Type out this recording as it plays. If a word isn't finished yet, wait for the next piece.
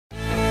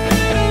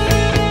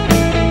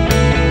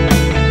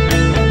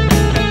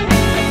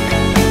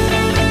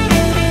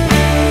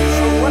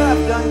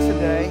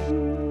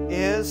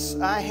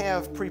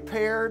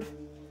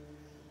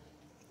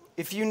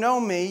If you know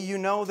me, you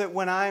know that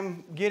when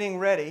I'm getting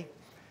ready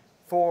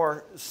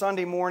for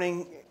Sunday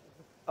morning,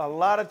 a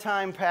lot of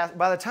time passed.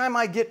 By the time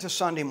I get to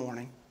Sunday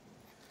morning,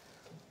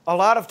 a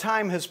lot of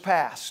time has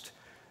passed.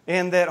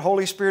 And that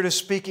Holy Spirit is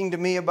speaking to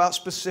me about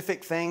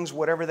specific things,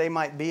 whatever they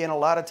might be. And a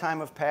lot of time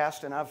has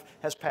passed, and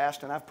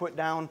I've put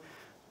down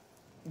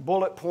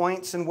bullet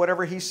points and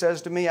whatever He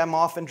says to me. I'm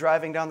often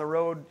driving down the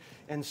road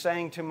and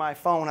saying to my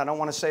phone, I don't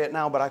want to say it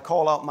now, but I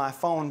call out my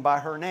phone by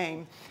her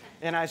name,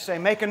 and I say,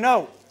 make a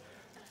note.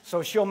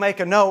 So she'll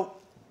make a note.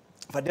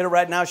 If I did it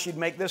right now, she'd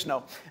make this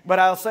note. But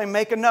I'll say,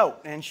 make a note,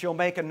 and she'll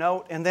make a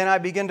note. And then I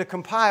begin to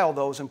compile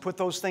those and put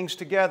those things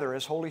together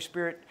as Holy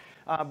Spirit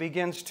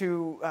begins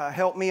to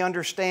help me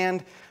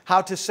understand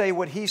how to say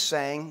what He's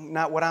saying,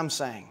 not what I'm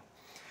saying.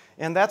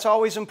 And that's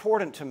always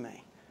important to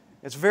me.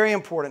 It's very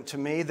important to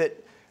me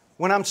that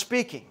when I'm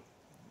speaking,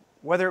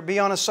 whether it be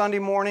on a Sunday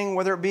morning,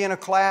 whether it be in a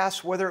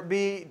class, whether it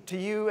be to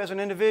you as an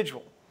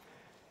individual,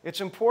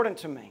 it's important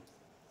to me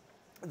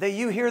that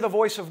you hear the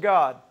voice of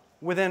God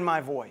within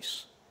my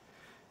voice.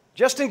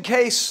 Just in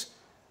case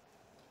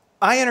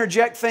I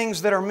interject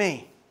things that are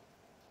me.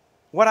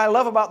 What I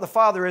love about the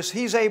Father is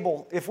He's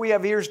able, if we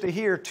have ears to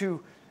hear,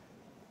 to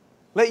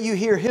let you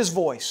hear His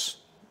voice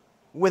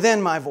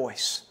within my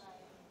voice.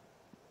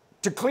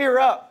 To clear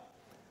up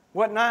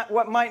what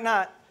might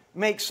not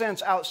make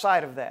sense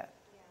outside of that.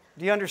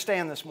 Do you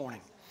understand this morning?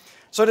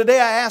 So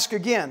today I ask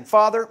again,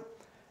 Father,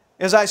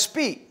 as I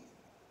speak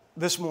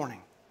this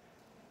morning,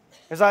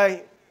 as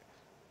I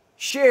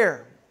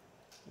share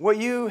what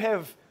You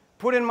have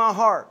put in my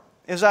heart,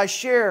 as I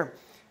share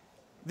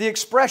the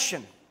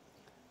expression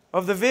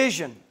of the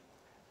vision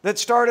that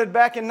started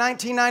back in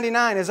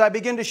 1999, as I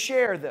begin to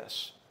share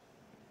this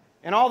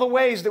and all the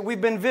ways that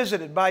we've been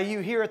visited by You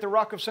here at the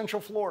Rock of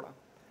Central Florida.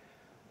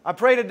 I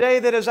pray today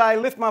that as I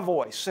lift my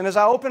voice and as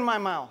I open my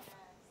mouth,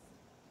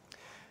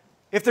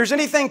 if there's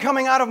anything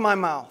coming out of my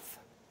mouth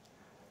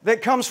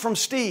that comes from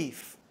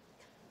Steve,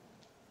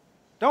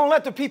 don't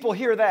let the people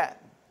hear that.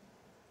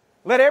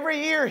 Let every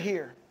ear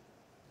hear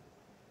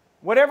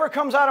whatever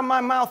comes out of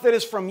my mouth that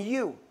is from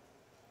You.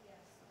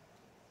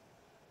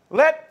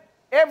 Let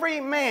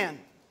every man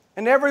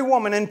and every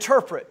woman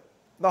interpret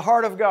the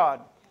heart of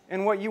God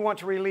and what You want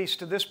to release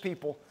to this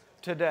people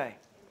today.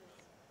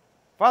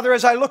 Father,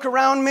 as I look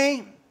around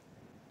me,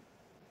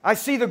 I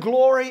see the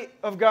glory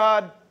of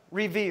God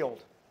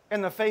revealed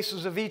in the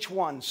faces of each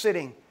one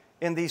sitting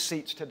in these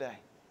seats today.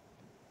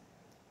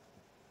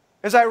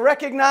 As I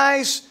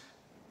recognize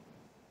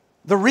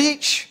the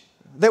reach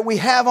that we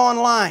have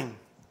online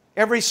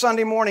every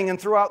Sunday morning and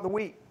throughout the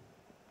week,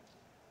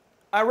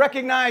 I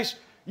recognize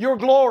Your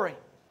glory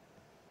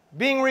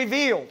being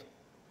revealed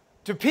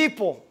to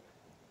people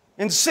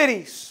in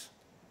cities,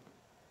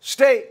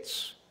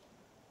 states,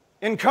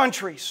 in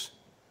countries.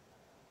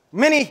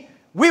 Many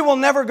we will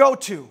never go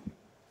to,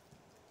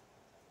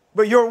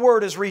 but Your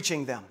word is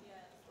reaching them.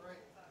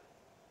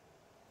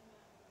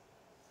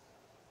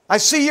 I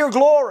see Your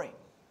glory,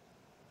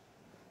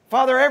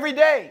 Father, every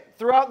day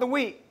throughout the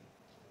week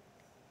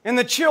in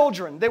the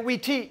children that we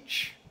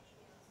teach,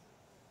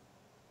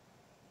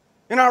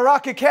 in our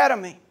Rock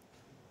Academy,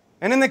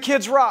 and in the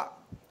Kids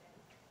Rock.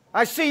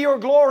 I see Your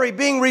glory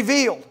being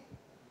revealed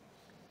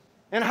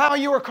and how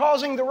You are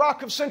causing the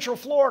Rock of Central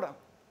Florida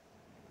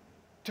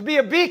to be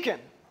a beacon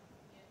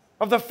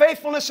of the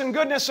faithfulness and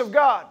goodness of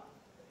God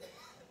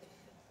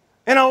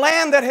in a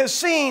land that has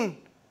seen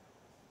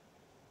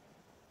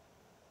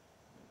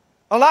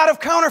a lot of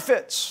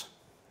counterfeits,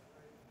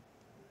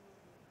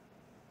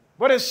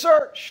 but has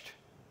searched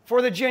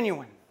for the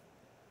genuine.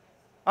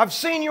 I've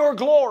seen Your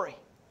glory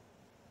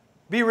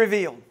be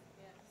revealed.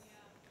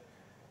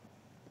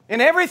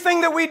 In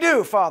everything that we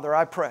do, Father,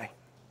 I pray,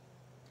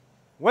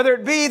 whether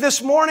it be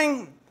this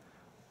morning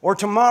or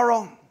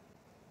tomorrow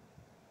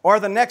or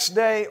the next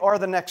day or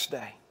the next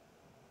day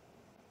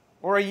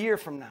or a year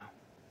from now,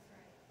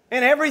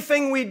 in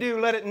everything we do,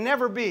 let it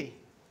never be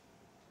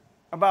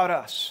about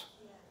us.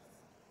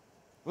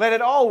 Let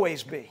it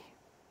always be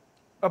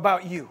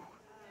about You.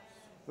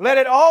 Let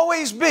it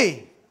always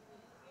be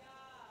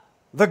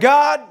the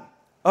God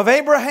of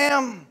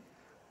Abraham,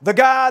 the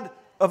God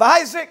of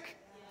Isaac,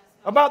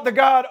 about the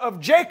God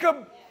of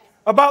Jacob,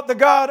 about the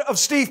God of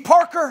Steve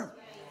Parker,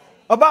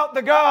 about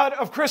the God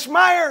of Chris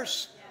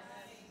Myers.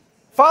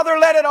 Father,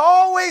 let it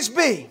always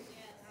be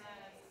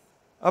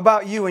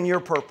about You and Your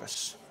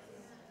purpose.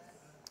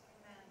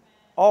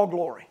 All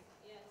glory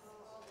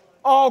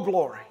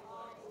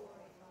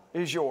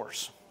is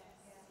Yours.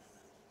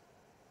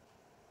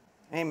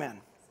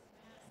 Amen.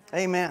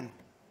 Amen.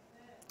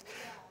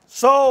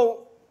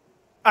 So,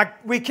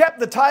 we kept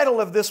the title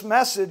of this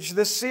message,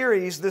 this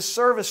series, this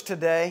service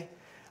today,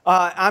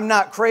 I'm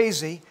Not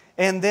Crazy,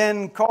 and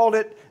then called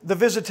it The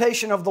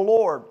Visitation of the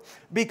Lord.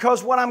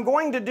 Because what I'm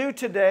going to do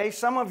today,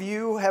 some of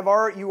you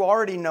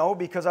already know,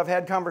 because I've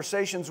had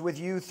conversations with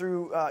you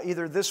through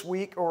either this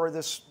week or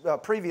this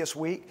previous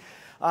week.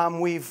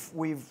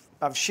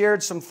 I've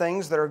shared some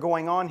things that are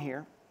going on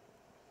here.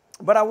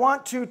 But I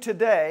want to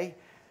today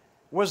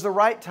was the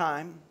right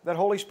time that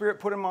Holy Spirit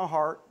put in my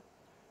heart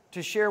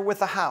to share with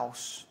the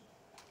house,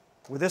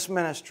 with this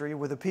ministry,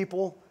 with the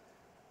people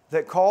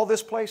that call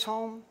this place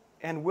home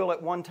and will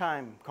at one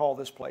time call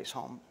this place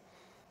home,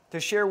 to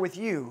share with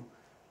you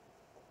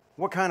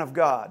what kind of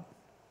God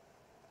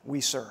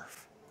we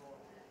serve.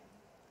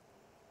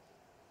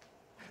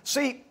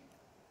 See,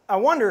 I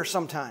wonder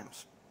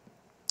sometimes,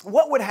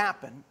 what would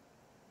happen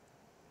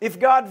if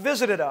God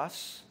visited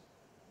us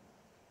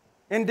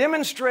and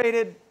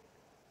demonstrated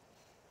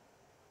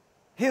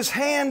His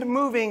hand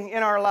moving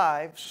in our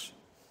lives,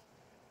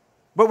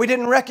 but we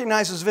didn't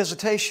recognize His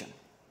visitation?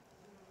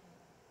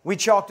 We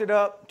chalked it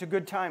up to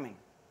good timing,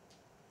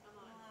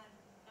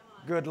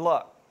 good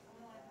luck,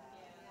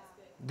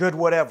 good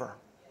whatever.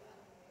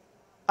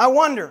 I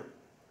wonder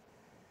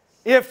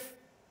if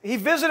He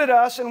visited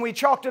us and we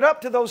chalked it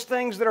up to those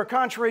things that are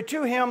contrary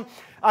to Him,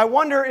 I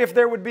wonder if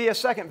there would be a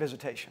second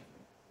visitation.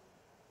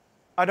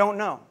 I don't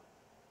know.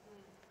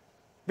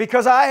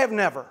 Because I have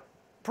never,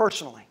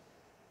 personally,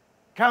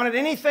 counted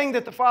anything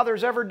that the Father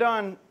has ever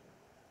done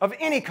of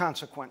any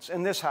consequence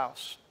in this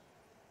house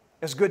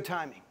as good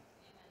timing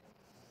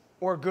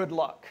or good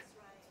luck.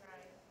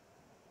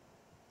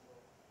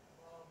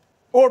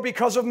 Or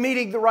because of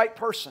meeting the right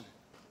person.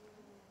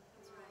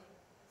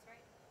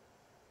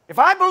 If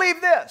I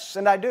believe this,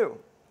 and I do,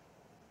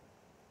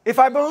 if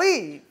I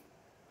believe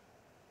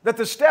that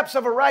the steps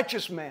of a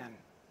righteous man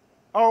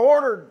are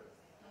ordered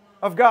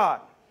of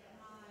God,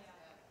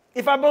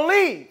 if I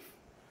believe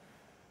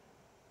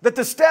that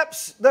the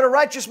steps that a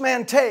righteous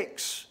man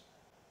takes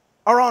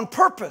are on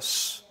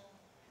purpose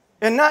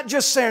and not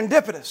just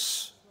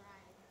serendipitous,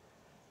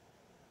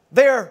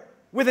 they're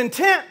with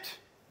intent.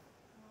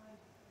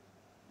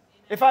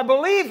 If I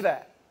believe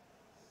that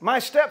my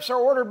steps are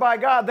ordered by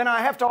God, then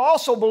I have to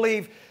also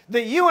believe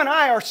that you and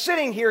I are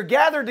sitting here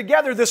gathered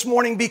together this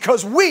morning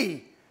because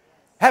we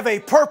have a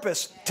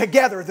purpose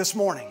together this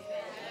morning.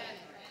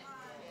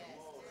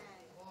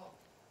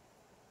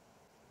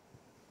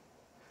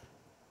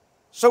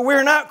 So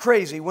we're not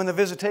crazy when the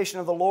visitation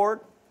of the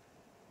Lord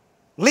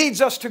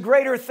leads us to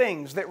greater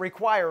things that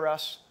require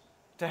us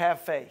to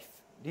have faith.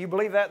 Do you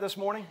believe that this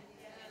morning?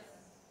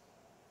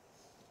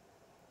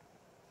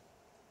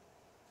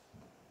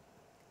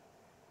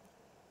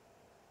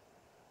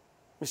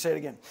 Let me say it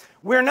again.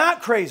 We're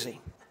not crazy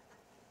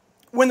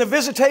when the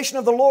visitation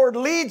of the Lord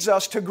leads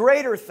us to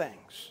greater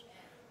things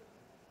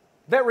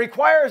that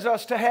requires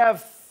us to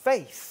have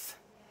faith.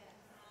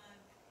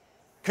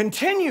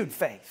 Continued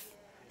faith.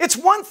 It's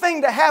one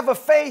thing to have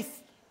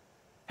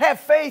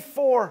faith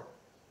for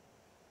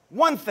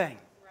one thing.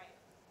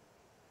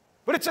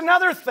 But it's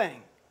another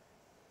thing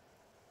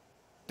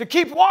to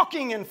keep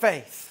walking in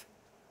faith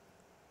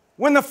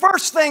when the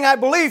first thing I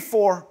believe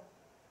for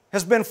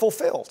has been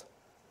fulfilled.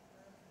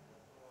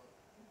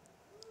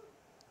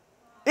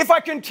 If I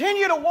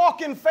continue to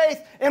walk in faith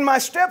and my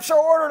steps are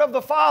ordered of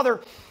the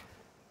Father,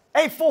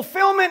 a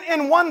fulfillment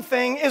in one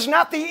thing is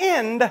not the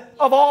end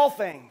of all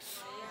things.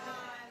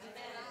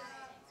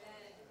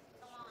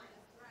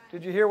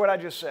 Did you hear what I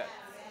just said?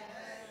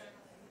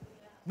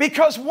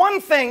 Because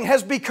one thing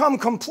has become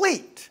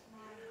complete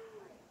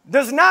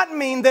does not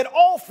mean that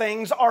all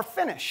things are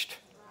finished.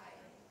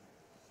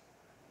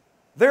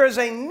 There is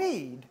a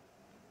need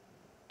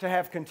to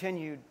have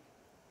continued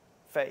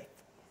faith.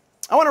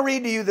 I want to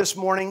read to you this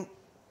morning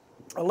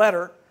a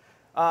letter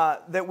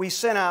that we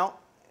sent out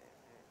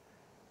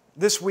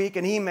this week,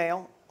 an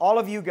email. All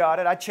of you got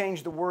it. I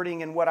changed the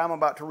wording in what I'm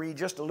about to read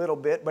just a little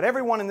bit, but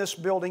everyone in this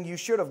building, you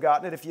should have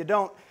gotten it. If you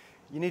don't,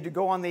 you need to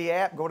go on the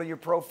app, go to your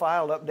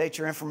profile, update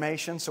your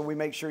information so we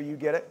make sure you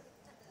get it.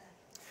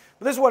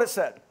 But this is what it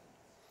said.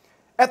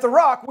 At The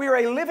Rock, we are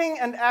a living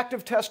and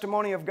active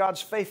testimony of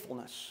God's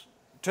faithfulness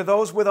to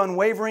those with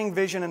unwavering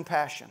vision and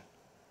passion.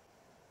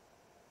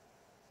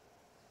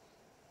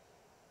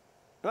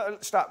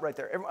 Stop right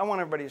there. I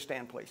want everybody to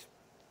stand, please.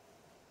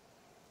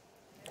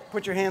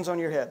 Put your hands on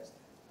your head.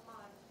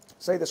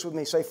 Say this with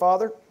me. Say,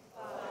 Father,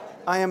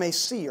 I am a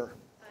seer.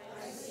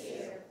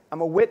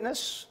 I'm a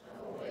witness.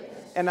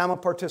 And I'm a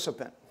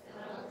participant.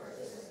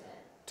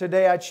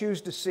 Today I choose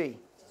to see.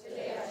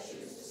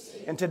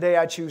 And today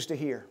I choose to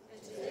hear.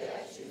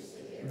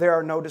 There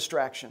are no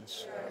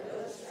distractions.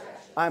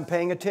 I'm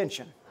paying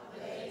attention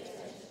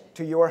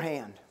to your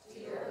hand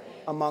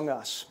among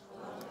us.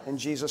 In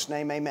Jesus'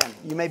 name, amen.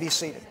 You may be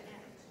seated.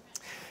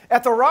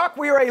 At The Rock,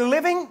 we are a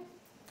living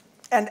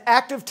and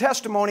active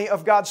testimony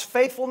of God's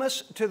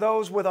faithfulness to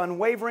those with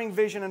unwavering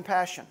vision and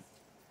passion.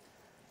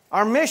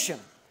 Our mission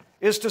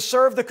is to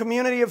serve the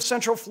community of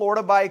Central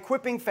Florida by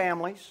equipping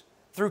families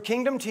through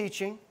kingdom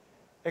teaching,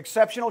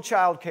 exceptional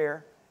child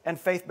care, and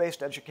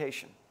faith-based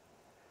education.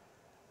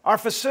 Our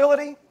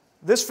facility,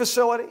 this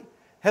facility,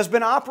 has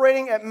been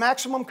operating at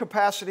maximum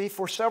capacity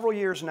for several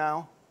years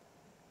now,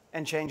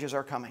 and changes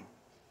are coming.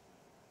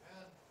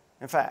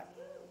 In fact,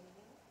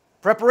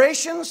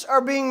 preparations are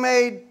being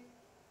made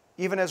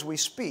even as we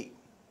speak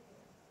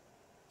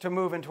to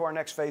move into our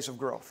next phase of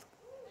growth.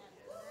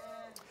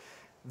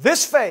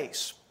 This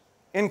phase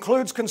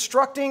includes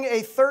constructing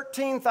a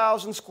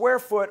 13,000 square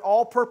foot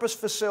all-purpose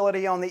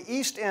facility on the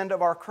east end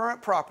of our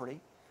current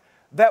property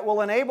that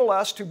will enable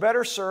us to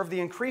better serve the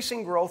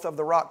increasing growth of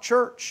the Rock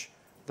Church,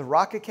 the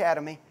Rock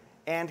Academy,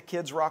 and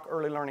Kids Rock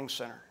Early Learning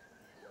Center.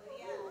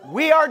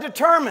 We are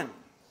determined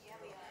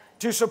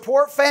to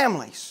support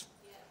families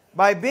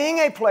by being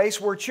a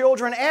place where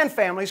children and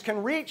families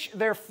can reach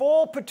their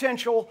full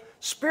potential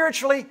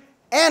spiritually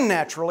and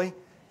naturally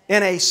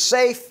in a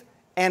safe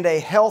and a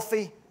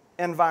healthy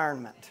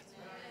environment.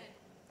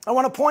 I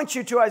want to point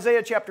you to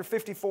Isaiah chapter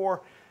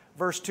 54,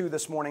 verse 2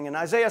 this morning. And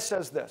Isaiah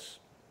says this.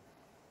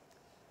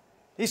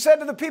 He said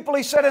to the people,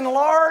 he said,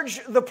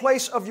 enlarge the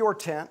place of your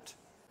tent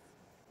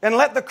and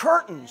let the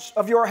curtains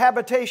of your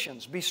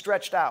habitations be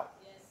stretched out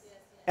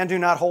and do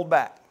not hold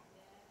back.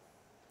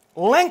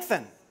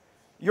 Lengthen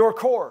your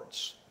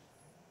cords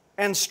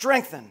and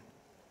strengthen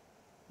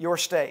your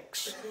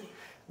stakes.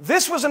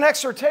 This was an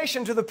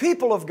exhortation to the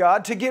people of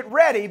God to get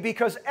ready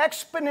because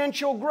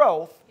exponential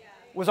growth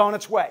was on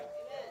its way.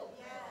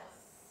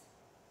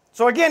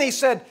 So again, he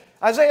said,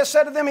 Isaiah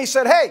said to them, he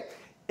said, hey,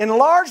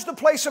 enlarge the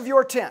place of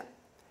your tent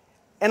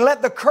and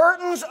let the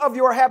curtains of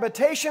your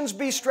habitations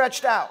be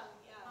stretched out.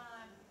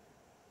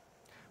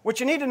 What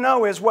you need to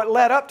know is what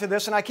led up to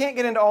this, and I can't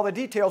get into all the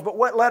details, but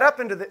what led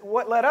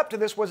up to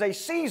this was a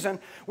season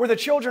where the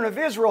children of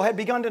Israel had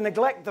begun to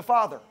neglect the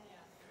Father.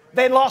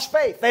 They'd lost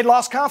faith. They'd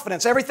lost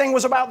confidence. Everything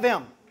was about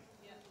them.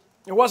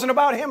 It wasn't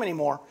about Him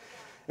anymore.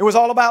 It was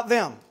all about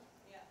them.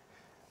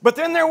 But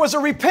then there was a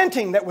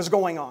repenting that was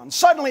going on.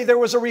 Suddenly there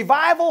was a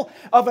revival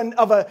of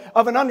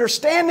an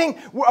understanding,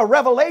 a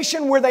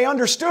revelation where they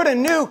understood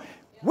and knew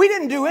we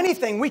didn't do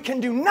anything. We can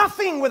do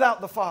nothing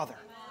without the Father.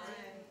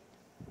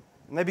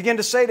 And they began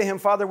to say to Him,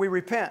 Father, we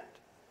repent.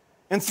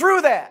 And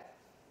through that,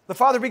 the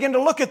Father began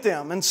to look at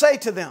them and say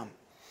to them,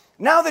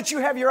 now that you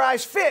have your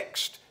eyes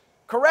fixed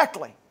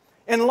correctly,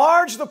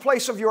 enlarge the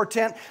place of your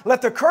tent,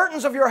 let the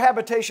curtains of your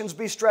habitations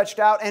be stretched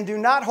out, and do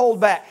not hold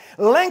back.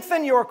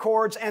 Lengthen your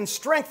cords and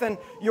strengthen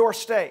your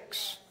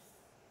stakes.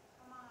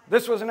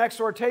 This was an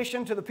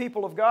exhortation to the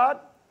people of God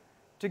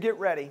to get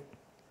ready,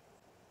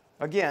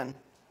 again,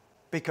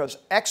 because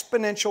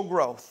exponential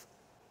growth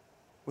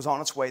was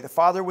on its way. The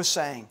Father was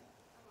saying,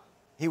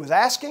 He was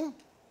asking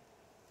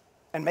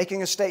and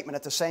making a statement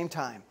at the same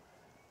time.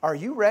 Are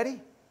you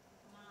ready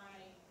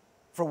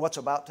for what's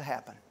about to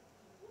happen?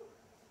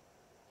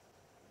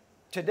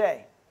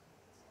 Today,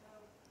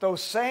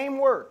 those same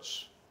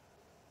words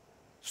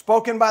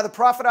spoken by the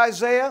prophet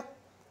Isaiah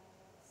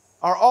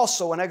are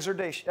also an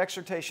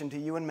exhortation to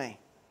you and me,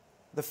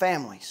 the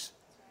families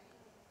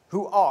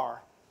who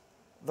are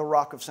the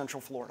Rock of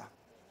Central Florida.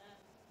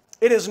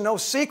 It is no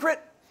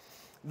secret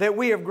that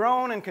we have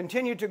grown and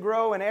continue to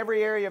grow in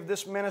every area of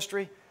this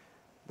ministry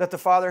that the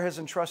Father has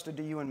entrusted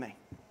to you and me.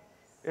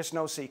 It's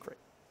no secret.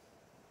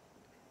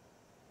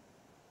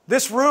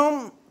 This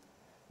room,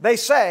 they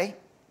say,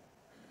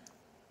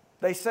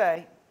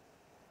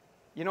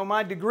 you know,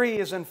 my degree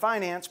is in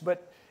finance,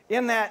 but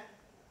in that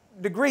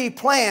degree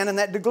plan and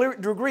that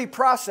degree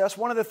process,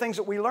 one of the things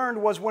that we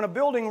learned was when a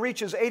building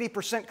reaches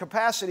 80%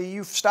 capacity,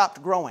 you've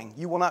stopped growing.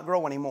 You will not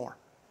grow anymore.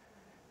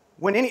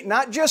 When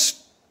not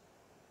just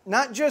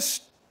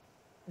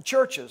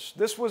churches.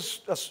 This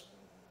was a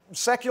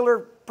secular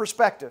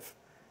perspective.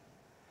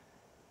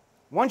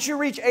 Once you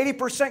reach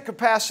 80%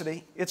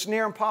 capacity, it's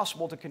near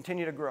impossible to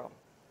continue to grow.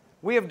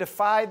 We have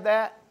defied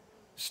that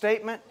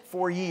statement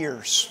for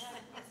years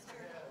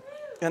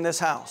in this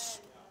house.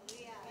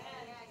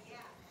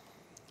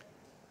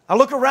 I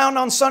look around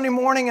on Sunday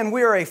morning and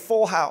we are a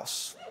full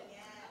house.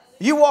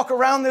 You walk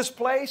around this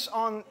place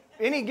on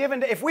any given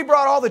day. If we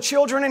brought all the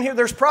children in here,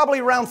 there's probably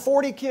around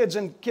 40 kids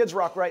in Kids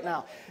Rock right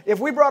now. If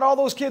we brought all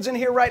those kids in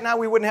here right now,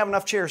 we wouldn't have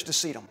enough chairs to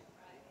seat them.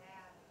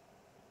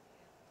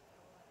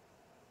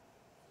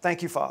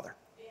 Thank you, Father.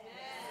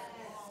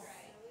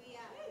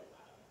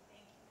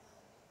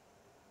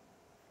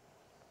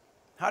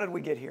 How did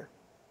we get here?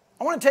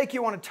 I want to take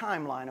you on a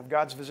timeline of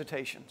God's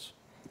visitations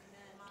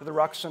to the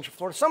Rock of Central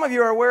Florida. Some of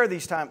you are aware of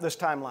this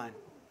timeline.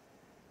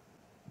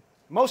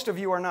 Most of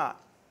you are not.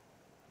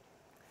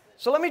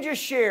 So let me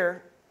just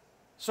share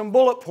some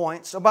bullet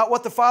points about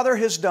what the Father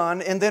has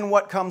done and then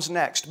what comes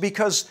next,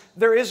 because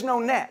there is no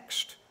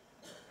next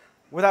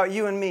without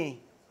you and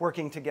me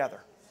working together.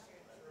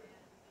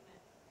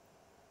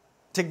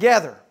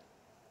 Together,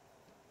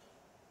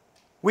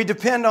 we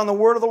depend on the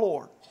Word of the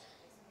Lord.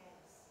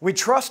 We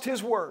trust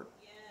His Word.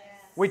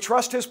 We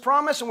trust His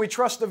promise, and we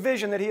trust the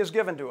vision that He has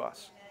given to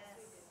us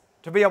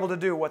to be able to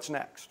do what's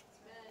next.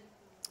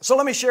 So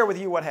let me share with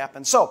you what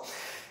happened. So,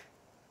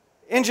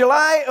 in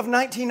July of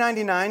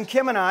 1999,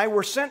 Kim and I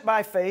were sent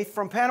by faith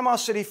from Panama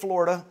City,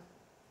 Florida,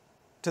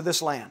 to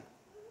this land.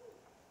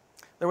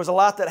 There was a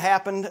lot that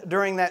happened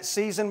during that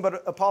season,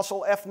 but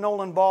Apostle F.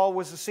 Nolan Ball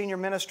was the senior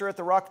minister at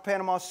the Rock of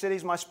Panama City.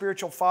 He's my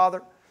spiritual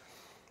father.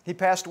 He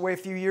passed away a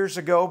few years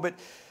ago, but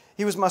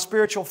he was my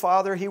spiritual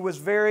father. He was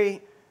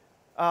very,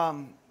 I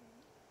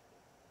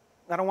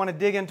don't want to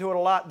dig into it a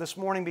lot this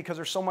morning because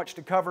there's so much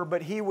to cover,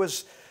 but he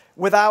was,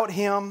 without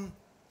him,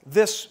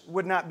 this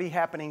would not be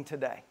happening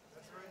today.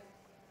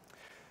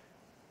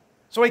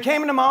 So he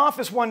came into my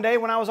office one day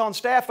when I was on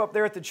staff up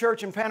there at the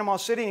church in Panama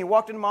City, and he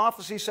walked into my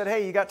office. He said,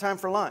 "Hey, you got time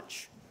for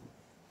lunch?"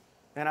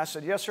 And I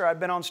said, "Yes, sir. I've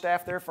been on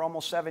staff there for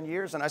almost 7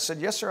 years." And I said,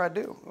 "Yes, sir, I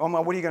do." "Oh,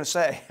 well, what are you going to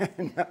say?"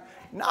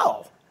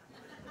 No.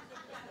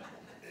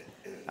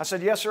 I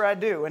said, "Yes, sir, I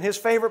do." And his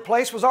favorite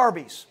place was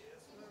Arby's.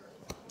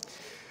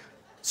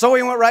 So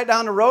we went right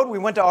down the road. We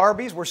went to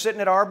Arby's. We're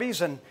sitting at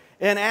Arby's, and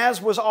as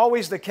was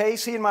always the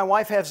case, he and my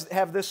wife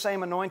have this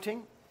same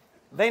anointing.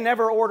 They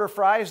never order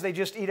fries. They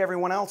just eat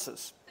everyone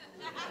else's.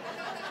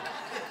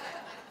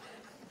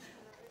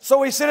 So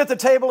we sit at the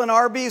table in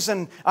Arby's,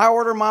 and I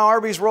order my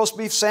Arby's roast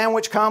beef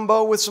sandwich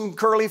combo with some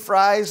curly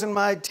fries and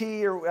my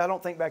tea, or I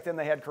don't think back then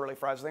they had curly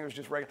fries. I think it was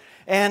just regular.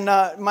 And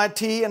my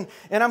tea, and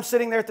I'm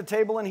sitting there at the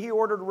table, and he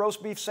ordered a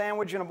roast beef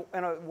sandwich and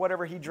a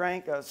whatever he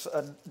drank, a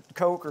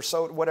Coke or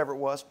soda, whatever it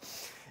was.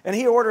 And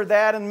he ordered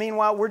that, and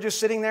meanwhile, we're just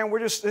sitting there, and we're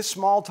just this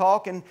small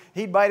talk, and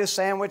he'd bite his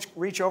sandwich,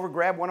 reach over,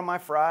 grab one of my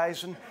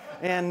fries,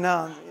 and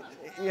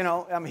you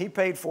know, I mean, he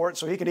paid for it,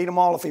 so he could eat them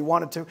all if he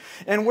wanted to.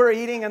 And we're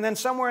eating, and then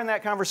somewhere in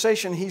that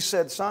conversation, he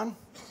said, "Son,"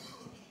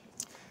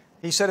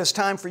 he said, "it's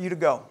time for you to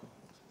go."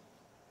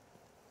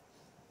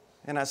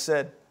 And I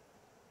said,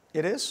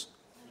 "It is?"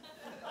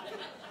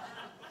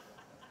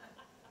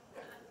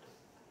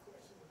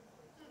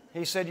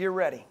 He said, "You're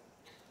ready."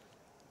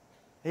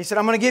 He said,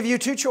 "I'm going to give you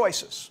two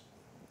choices.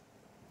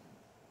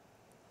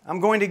 I'm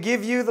going to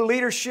give you the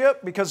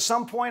leadership because at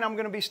some point I'm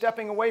going to be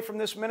stepping away from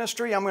this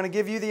ministry. I'm going to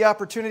give you the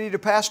opportunity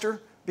to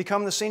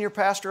become the senior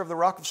pastor of the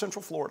Rock of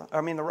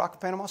the Rock of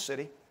Panama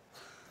City.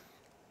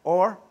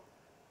 Or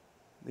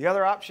the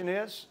other option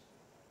is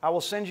I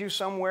will send you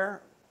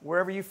somewhere,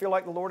 wherever you feel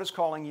like the Lord is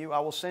calling you, I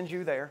will send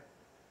you there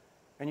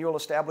and you will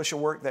establish a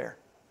work there.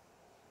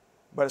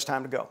 But it's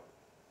time to go."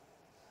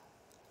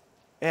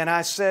 And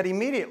I said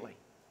immediately,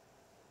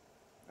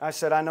 I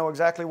said, "I know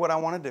exactly what I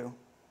want to do.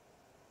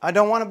 I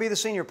don't want to be the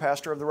senior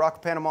pastor of the Rock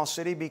of Panama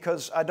City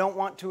because I don't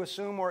want to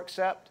assume or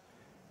accept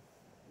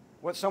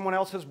what someone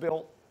else has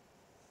built.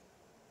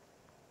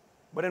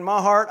 But in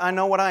my heart, I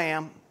know what I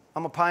am.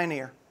 I'm a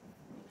pioneer.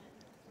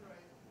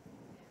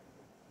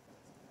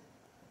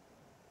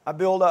 I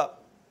build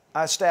up.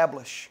 I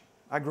establish.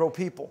 I grow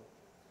people."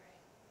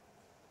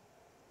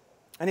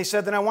 And he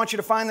said, "Then I want you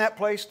to find that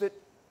place that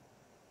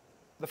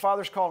the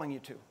Father's calling you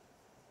to."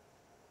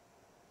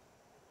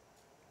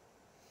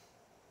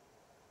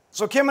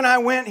 So Kim and I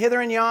went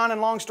hither and yon,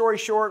 and long story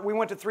short, we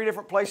went to 3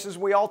 different places.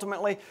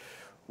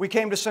 We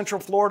came to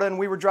Central Florida, and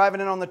we were driving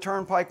in on the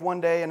turnpike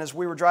one day, and as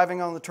we were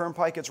driving on the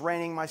turnpike, it's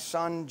raining. My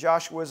son,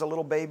 Joshua, is a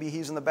little baby.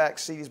 He's in the back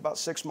seat. He's about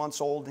 6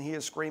 months old, and he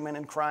is screaming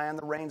and crying.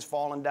 The rain's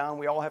falling down.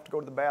 We all have to go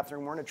to the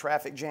bathroom. We're in a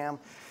traffic jam.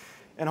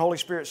 And Holy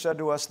Spirit said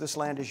to us, "This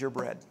land is your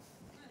bread."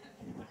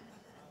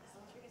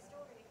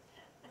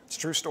 It's a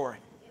true story.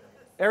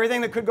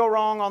 Everything that could go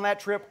wrong on that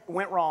trip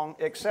went wrong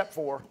except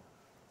for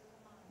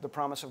the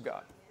promise of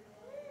God.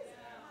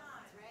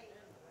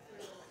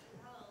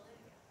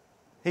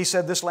 He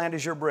said, "This land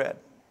is your bread."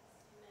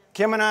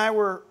 Kim and I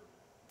were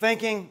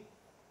thinking,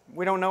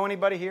 we don't know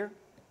anybody here.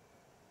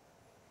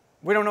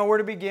 We don't know where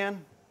to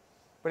begin.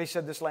 But he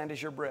said, "This land is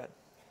your bread."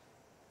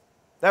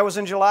 That was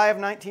in July of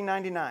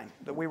 1999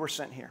 that we were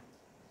sent here.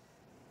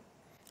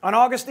 On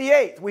August the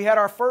 8th, we had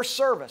our first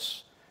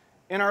service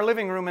in our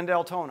living room in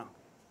Deltona,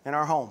 in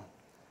our home,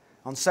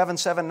 on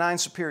 779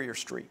 Superior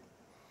Street.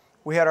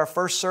 We had our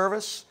first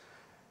service,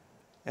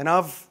 and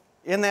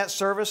in that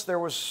service there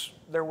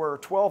were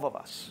 12 of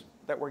us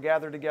that were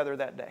gathered together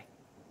that day.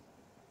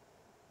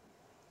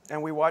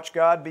 And we watched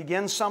God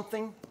begin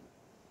something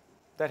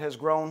that has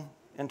grown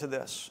into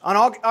this. On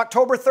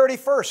October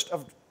 31st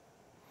of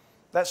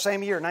that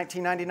same year,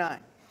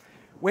 1999,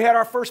 we had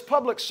our first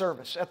public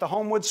service at the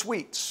Homewood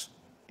Suites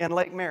in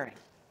Lake Mary.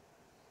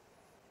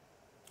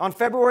 On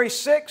February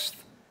 6th,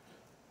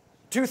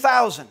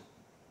 2000,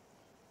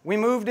 we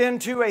moved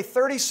into a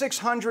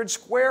 3,600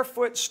 square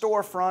foot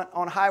storefront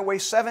on Highway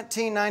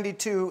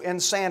 1792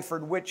 in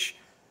Sanford, which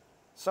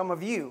some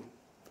of you,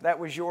 that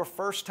was your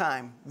first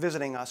time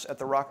visiting us at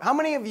the Rock. How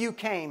many of you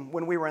came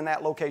when we were in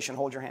that location?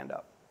 Hold your hand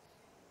up.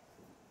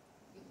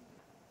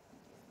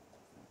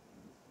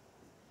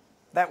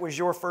 That was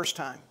your first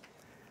time.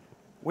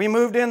 We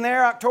moved in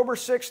there October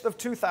 6th of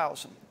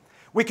 2000.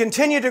 We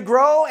continued to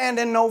grow, and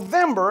in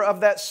November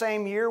of that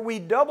same year, we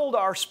doubled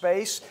our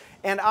space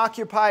and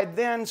occupied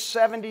then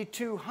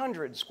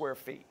 7,200 square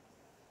feet.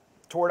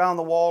 Tore down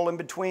the wall in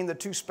between the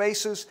two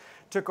spaces,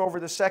 took over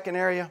the second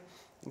area,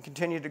 and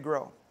continued to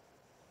grow.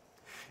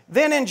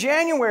 Then in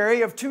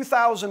January of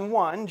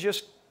 2001,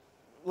 just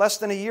less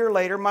than a year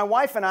later, my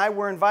wife and I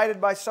were invited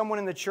by someone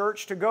in the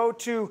church to go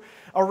to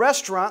a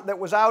restaurant that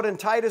was out in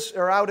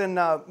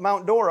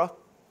Mount Dora.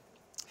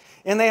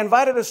 And they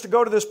invited us to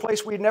go to this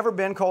place we'd never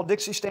been called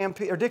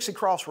Dixie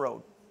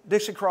Crossroad.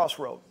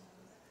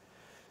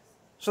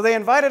 So they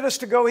invited us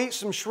to go eat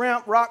some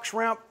shrimp, rock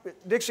shrimp,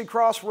 Dixie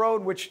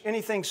Crossroad, which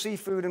anything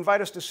seafood,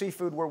 invite us to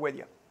seafood, we're with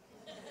you.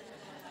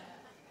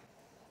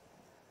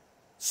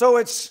 So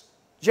it's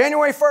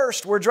January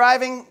 1st, we're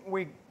driving,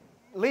 we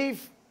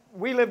leave,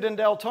 we lived in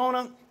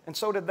Deltona, and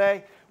so did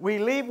they. We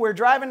leave, we're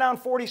driving down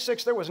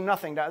 46. There was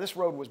nothing down. This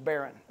road was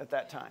barren at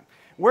that time.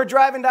 We're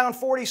driving down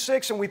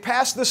 46 and we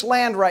pass this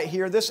land right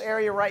here, this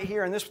area right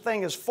here, and this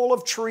thing is full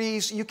of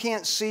trees. You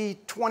can't see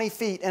 20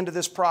 feet into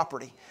this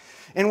property.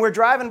 And we're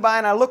driving by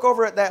and I look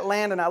over at that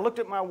land and I looked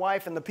at my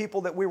wife and the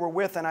people that we were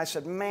with and I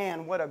said,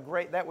 man,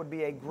 that would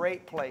be a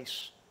great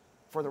place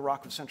for the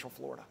Rock of Central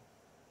Florida.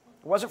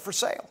 It wasn't for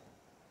sale.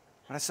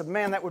 And I said,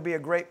 man, that would be a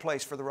great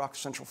place for the Rock of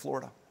Central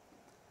Florida.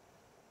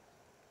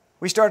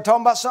 We started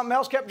talking about something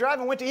else, kept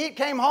driving, went to eat,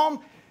 came home.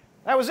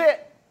 That was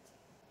it.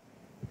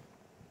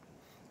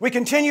 We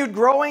continued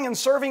growing and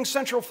serving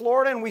Central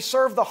Florida, and we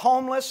served the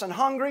homeless and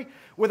hungry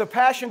with a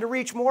passion to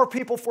reach more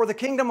people for the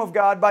kingdom of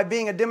God by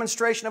being a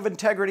demonstration of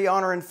integrity,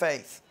 honor, and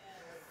faith.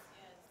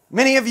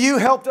 Many of you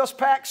helped us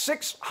pack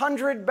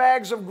 600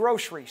 bags of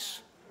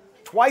groceries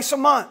twice a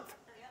month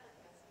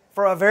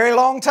for a very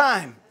long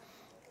time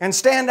and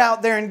stand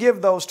out there and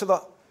give those to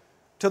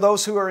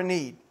those who are in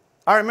need.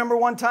 I remember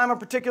one time a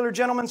particular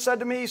gentleman said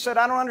to me, he said,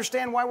 I don't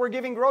understand why we're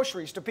giving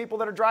groceries to people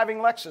that are driving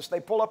Lexus.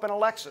 They pull up in a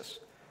Lexus.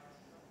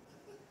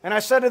 And I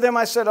said to them,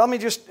 let me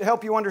just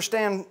help you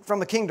understand from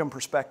the kingdom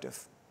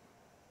perspective.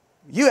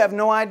 You have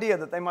no idea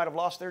that they might have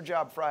lost their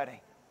job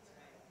Friday.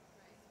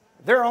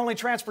 Their only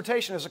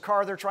transportation is a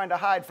car they're trying to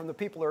hide from the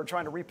people that are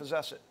trying to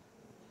repossess it.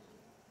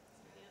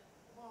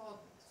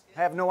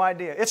 I have no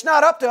idea. It's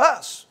not up to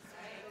us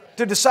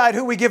to decide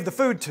who we give the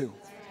food to.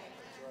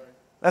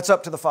 That's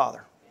up to the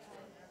Father.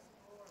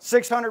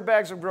 600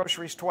 bags of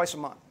groceries twice a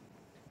month.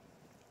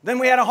 Then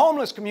we had a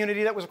homeless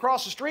community that was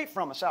across the street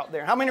from us out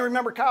there. How many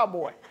remember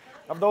Cowboy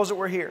of those that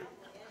were here?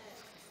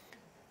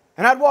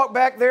 And I'd walk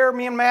back there.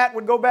 Me and Matt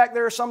would go back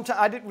there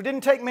sometime. We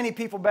didn't take many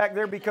people back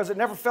there because it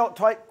never felt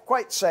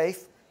quite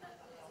safe.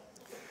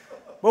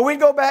 But we'd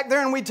go back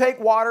there and we'd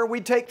take water.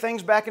 We'd take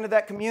things back into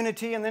that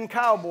community. And then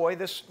Cowboy,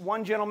 this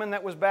one gentleman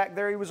that was back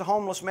there, he was a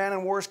homeless man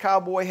and wore his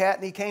cowboy hat.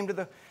 And he came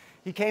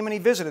and he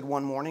visited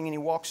one morning. And he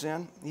walks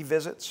in. He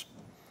visits.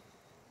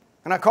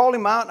 And I called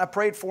him out and I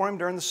prayed for him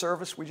during the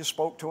service. We just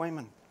spoke to him.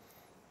 And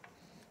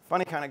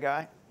funny kind of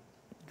guy.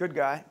 Good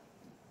guy.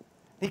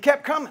 He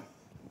kept coming.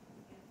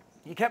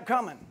 He kept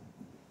coming.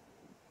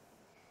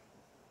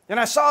 And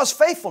I saw his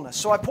faithfulness.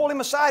 So I pulled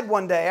him aside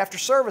one day after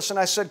service and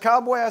I said,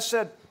 Cowboy, I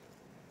said,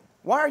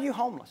 why are you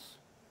homeless?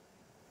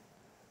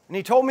 And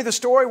he told me the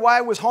story why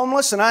I was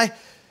homeless. And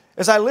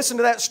as I listened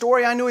to that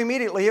story, I knew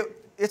immediately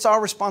it's our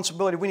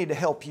responsibility. We need to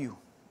help you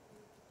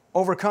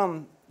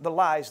overcome the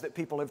lies that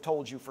people have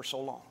told you for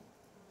so long.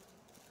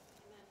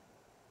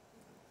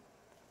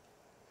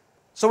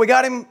 So we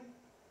got him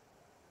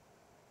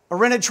a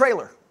rented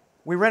trailer.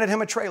 We rented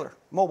him a trailer,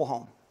 mobile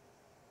home.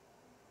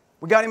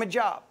 We got him a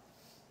job.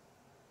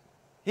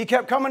 He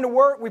kept coming to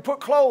work. We put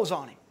clothes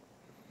on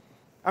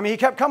him. He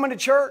kept coming to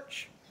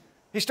church.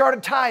 He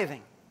started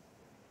tithing.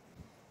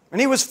 And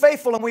he was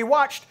faithful, and we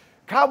watched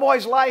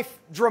Cowboy's life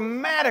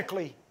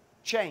dramatically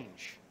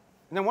change.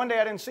 And then one day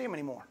I didn't see him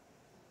anymore.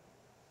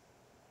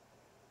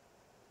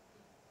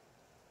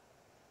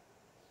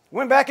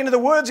 Went back into the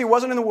woods. He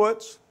wasn't in the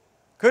woods.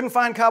 Couldn't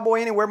find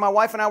Cowboy anywhere. My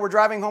wife and I were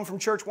driving home from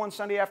church one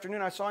Sunday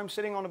afternoon. I saw him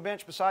sitting on a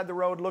bench beside the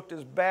road, looked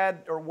as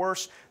bad or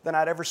worse than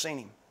I'd ever seen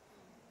him.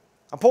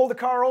 I pulled the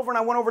car over and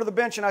I went over to the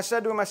bench and I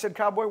said to him,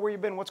 Cowboy, where you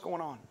been? What's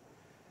going on?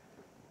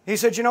 He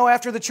said,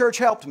 after the church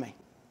helped me.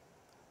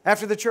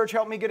 After the church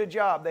helped me get a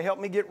job, they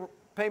helped me get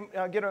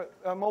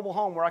a mobile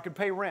home where I could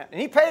pay rent.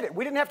 And he paid it.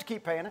 We didn't have to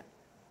keep paying it.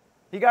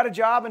 He got a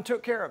job and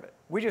took care of it.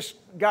 We just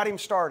got him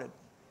started.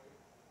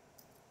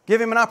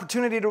 Give him an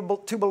opportunity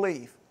to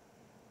believe.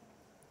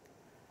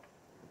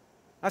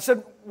 I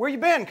said, where you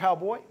been,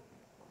 Cowboy?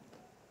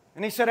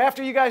 And he said,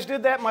 after you guys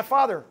did that, my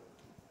father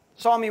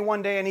saw me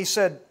one day and he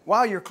said,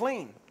 wow, you're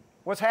clean.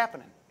 What's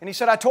happening? And he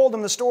said, I told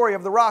him the story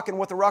of the rock and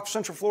what the Rock of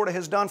Central Florida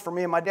has done for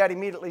me. And my dad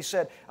immediately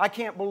said, I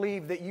can't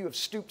believe that you have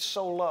stooped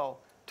so low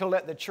to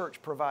let the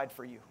church provide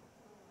for you.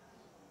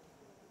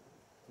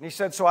 And he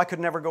said, so I could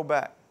never go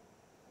back.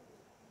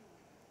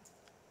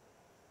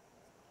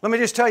 Let me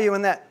just tell you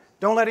in that,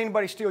 don't let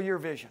anybody steal your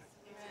vision.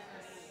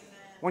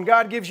 When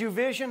God gives you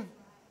vision,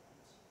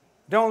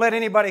 don't let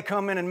anybody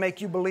come in and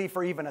make you believe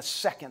for even a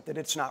second that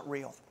it's not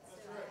real.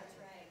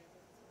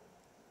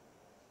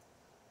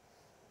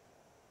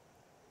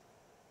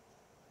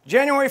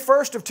 January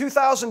 1st of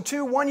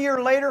 2002, 1 year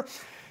later,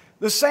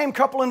 the same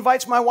couple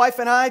invites my wife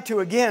and I to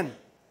again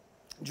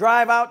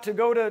drive out to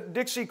go to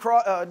Dixie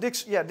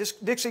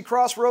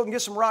Cross Road and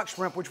get some rock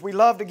shrimp, which we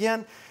loved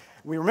again.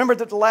 We remembered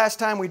that the last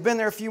time we'd been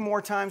there a few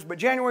more times, but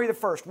January the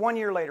 1st, 1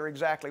 year later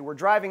exactly, we're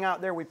driving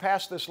out there. We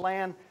passed this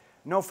land,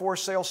 no for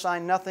sale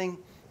sign, nothing.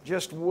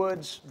 Just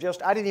woods.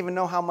 I didn't even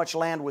know how much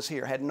land was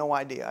here. I had no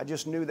idea. I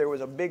just knew there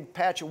was a big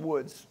patch of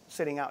woods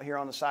sitting out here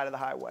on the side of the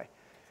highway.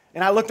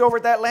 And I looked over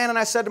at that land and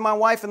I said to my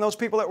wife and those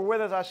people that were with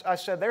us, I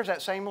said, there's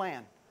that same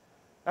land.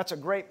 That's a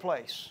great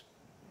place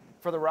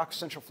for the Rock of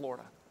Central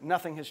Florida.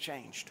 Nothing has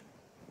changed.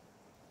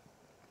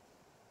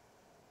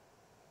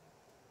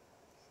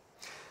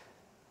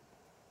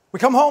 We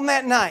come home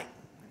that night.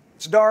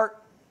 It's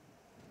dark.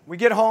 We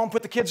get home,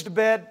 put the kids to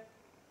bed.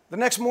 The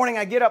next morning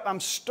I get up, I'm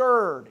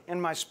stirred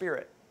in my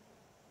spirit.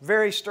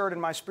 very stirred in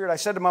my spirit. I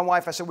said to my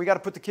wife, I said, we got to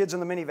put the kids in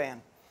the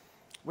minivan.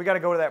 We got to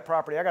go to that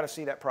property. I got to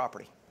see that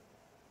property.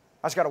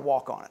 I just got to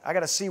walk on it. I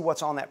got to see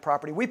what's on that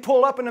property. We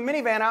pull up in the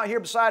minivan out here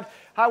beside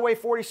Highway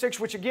 46,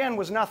 which again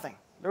was nothing.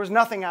 There was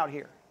nothing out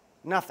here.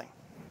 Nothing.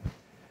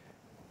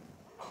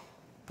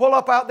 Pull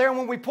up out there, and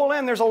when we pull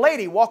in, there's a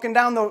lady walking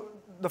down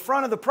the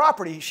front of the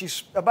property.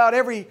 She's about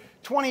every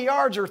 20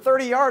 yards or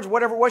 30 yards,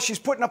 whatever it was, she's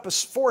putting up a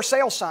for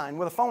sale sign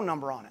with a phone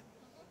number on it.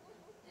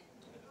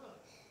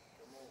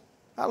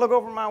 I look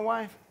over at my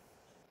wife.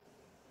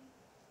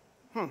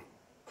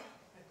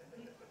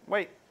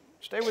 Wait,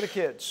 stay with the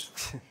kids.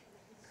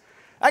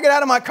 I get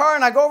out of my car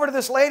and I go over to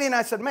this lady and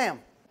I said,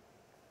 ma'am,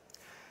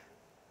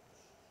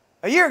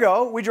 a year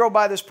ago we drove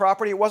by this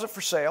property. It wasn't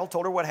for sale.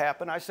 Told her what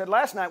happened. I said,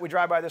 last night we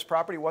drive by this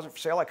property. It wasn't for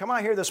sale. I come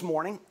out here this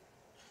morning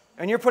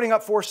and you're putting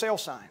up for sale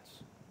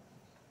signs.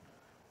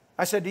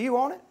 I said, do you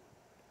own it?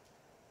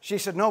 She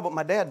said, no, but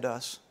my dad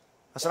does.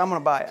 I said, I'm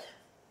going to buy it.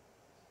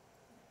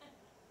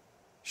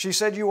 She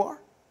said, you are?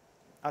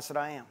 I said,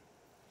 I am.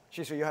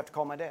 She said, you have to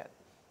call my dad.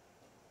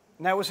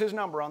 And that was his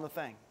number on the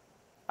thing.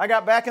 I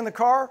got back in the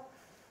car.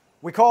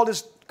 We called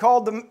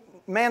the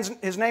man's,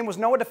 his name was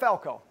Noah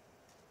DeFalco.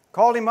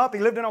 Called him up. He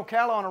lived in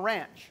Ocala on a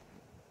ranch.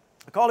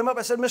 I called him up.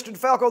 I said, Mr.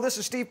 DeFalco, this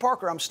is Steve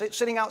Parker. I'm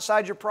sitting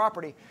outside your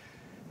property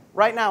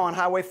right now on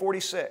Highway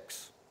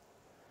 46.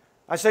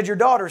 I said, your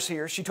daughter's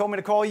here. She told me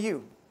to call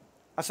you.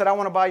 I said, I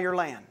want to buy your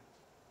land.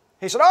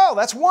 He said, oh,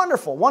 that's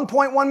wonderful.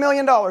 $1.1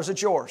 million.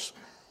 It's yours.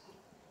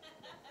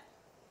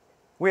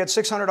 We had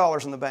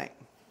 $600 in the bank.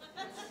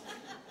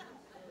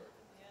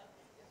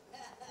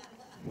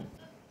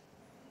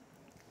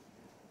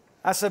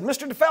 I said,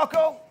 Mr.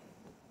 DeFalco,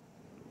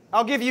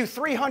 I'll give you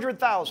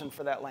 $300,000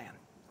 for that land.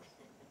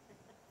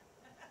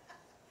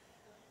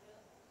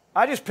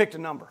 I just picked a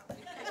number.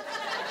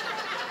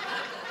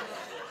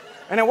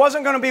 And it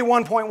wasn't going to be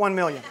 1.1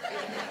 million.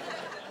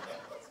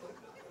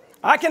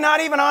 I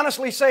cannot even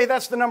honestly say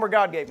that's the number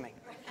God gave me.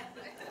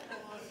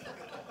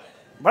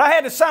 But I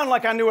had to sound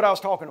like I knew what I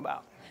was talking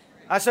about.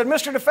 I said,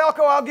 Mr.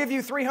 DeFalco, I'll give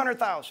you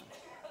 $300,000.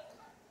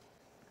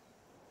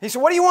 He said,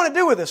 what do you want to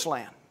do with this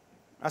land?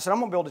 I said, I'm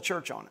going to build a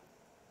church on it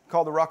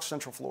called the Rocks,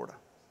 Central Florida.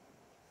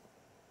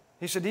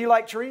 He said, do you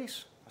like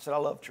trees? I said, I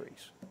love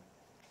trees.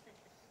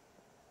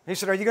 He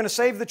said, are you going to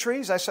save the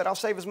trees? I said, I'll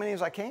save as many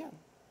as I can.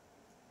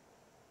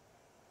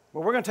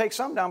 But we're going to take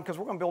some down because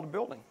we're going to build a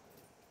building.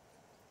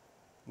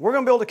 We're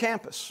going to build a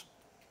campus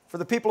for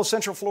the people of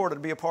Central Florida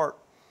to be a part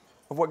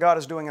of what God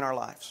is doing in our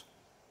lives.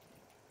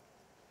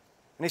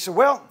 And he said,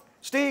 well,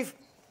 Steve,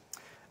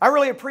 I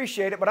really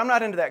appreciate it, but I'm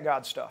not into that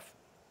God stuff.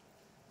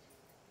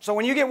 So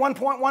when you get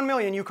 1.1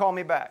 million, you call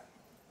me back.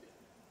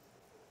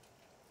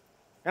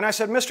 And I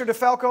said, Mr.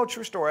 DeFalco,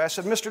 true story. I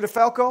said, Mr.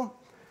 DeFalco,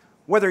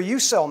 whether you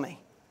sell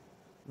me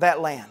that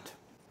land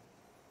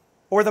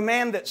or the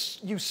man that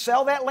you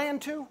sell that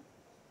land to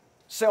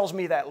sells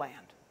me that land,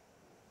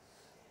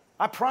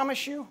 I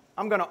promise you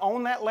I'm going to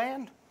own that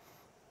land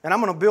and I'm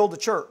going to build a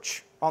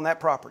church on that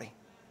property.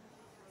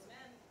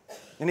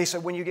 And he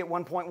said, when you get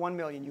 1.1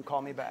 million, you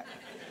call me back.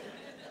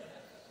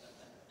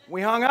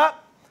 We hung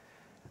up.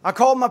 I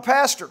called my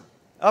pastor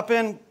up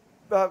in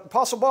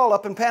Apostle Ball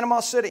up in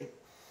Panama City.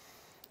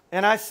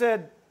 And I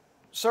said,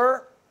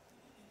 sir,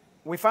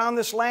 we found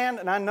this land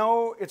and I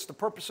know it's the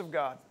purpose of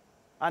God.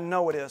 I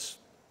know it is.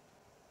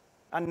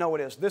 I know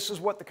it is. This is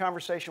what the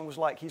conversation was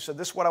like. He said,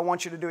 this is what I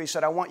want you to do. He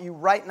said, I want you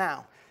right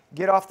now,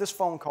 get off this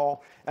phone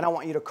call and I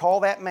want you to call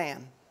that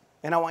man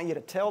and I want you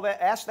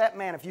to ask that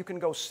man if you can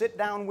go sit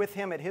down with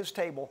him at his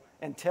table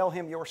and tell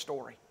him your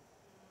story.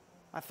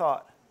 I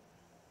thought,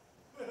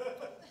 I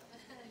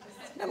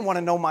didn't want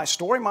to know my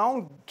story. My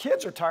own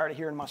kids are tired of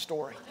hearing my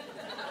story.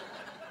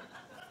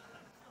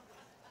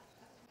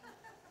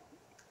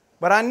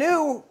 But I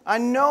know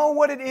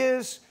what it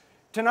is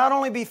to not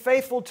only be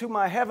faithful to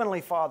my Heavenly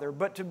Father,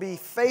 but to be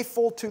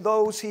faithful to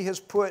those He has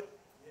put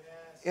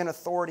in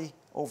authority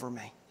over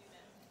me.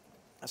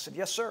 I said,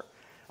 yes, sir.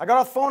 I got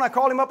off the phone. I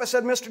called him up. I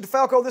said, Mr.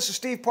 DeFalco, this is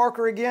Steve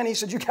Parker again. He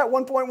said, you got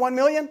 1.1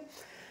 million?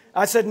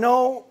 I said,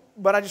 no,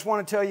 but I just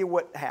want to tell you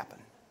what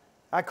happened.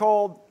 I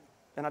called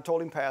and I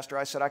told him, Pastor,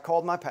 I said, I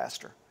called my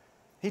pastor.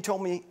 He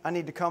told me I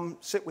need to come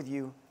sit with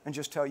you and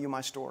just tell you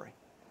my story.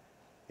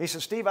 He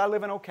said, Steve, I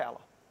live in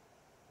Ocala.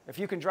 If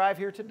you can drive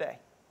here today,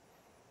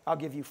 I'll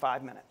give you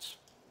 5 minutes.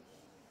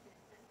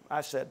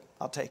 I said,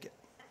 I'll take it.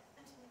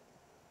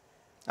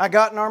 I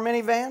got in our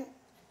minivan.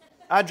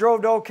 I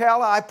drove to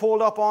Ocala. I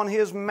pulled up on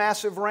his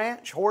massive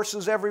ranch,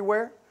 horses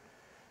everywhere.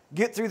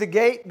 Get through the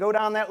gate, go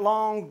down that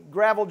long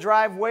gravel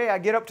driveway. I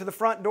get up to the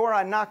front door.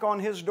 I knock on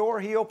his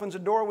door. He opens a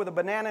door with a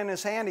banana in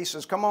his hand. He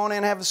says, come on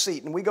in, have a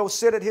seat. And we go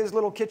sit at his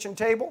little kitchen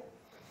table.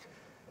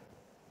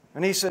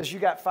 And he says, you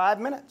got 5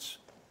 minutes.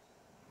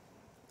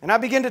 And I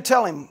begin to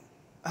tell him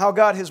how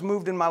God has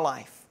moved in my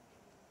life.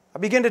 I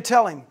begin to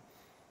tell him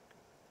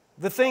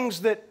the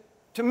things that,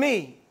 to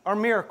me, are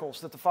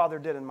miracles that the Father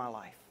did in my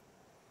life.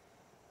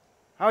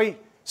 How He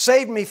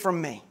saved me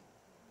from me.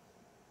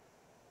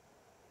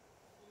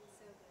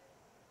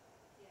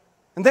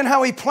 And then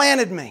how He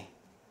planted me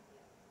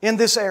in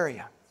this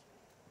area.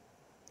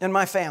 and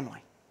my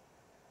family.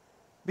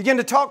 Began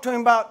to talk to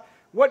him about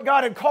what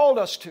God had called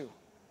us to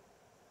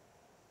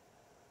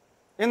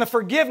and the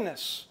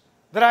forgiveness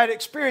that I had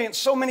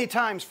experienced so many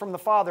times from the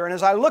Father. And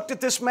as I looked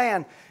at this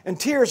man and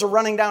tears are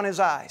running down his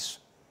eyes,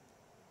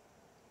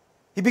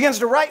 he begins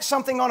to write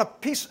something on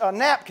a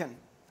napkin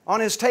on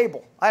his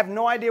table. I have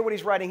no idea what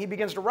he's writing. He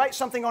begins to write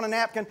something on a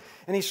napkin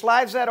and he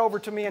slides that over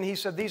to me and he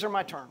said, "These are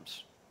my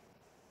terms."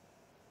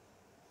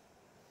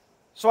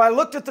 So I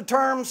looked at the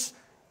terms.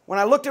 When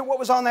I looked at what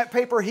was on that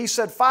paper, he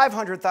said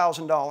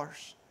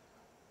 $500,000.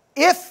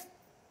 If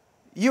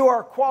you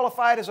are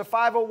qualified as a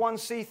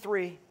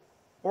 501c3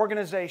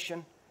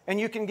 organization and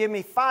you can give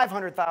me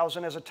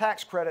 $500,000 as a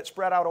tax credit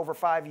spread out over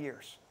 5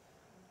 years.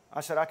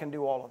 I said, I can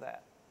do all of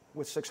that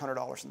with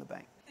 $600 in the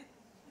bank.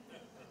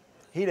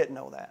 He didn't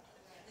know that.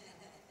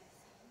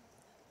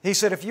 He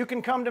said, if you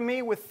can come to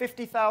me with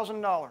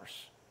 $50,000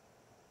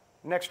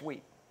 next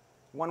week,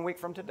 1 week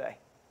from today,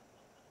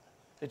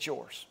 it's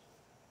yours.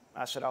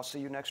 I said, I'll see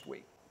you next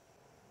week.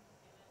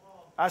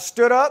 I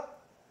stood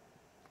up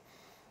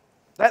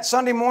that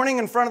Sunday morning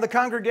in front of the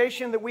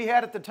congregation that we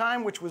had at the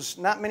time, which was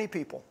not many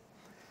people.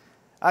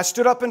 I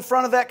stood up in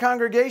front of that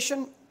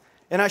congregation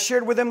and I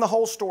shared with them the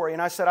whole story.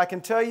 And I said, I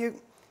can tell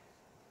you,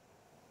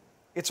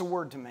 it's a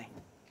word to me.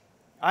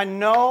 I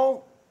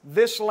know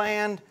this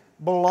land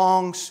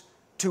belongs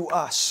to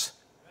us.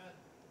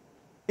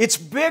 It's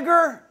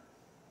bigger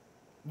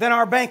than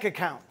our bank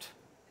account.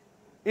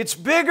 It's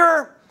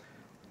bigger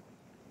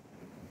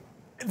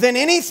than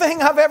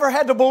anything I've ever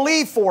had to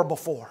believe for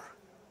before.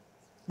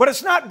 But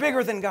it's not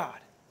bigger than God.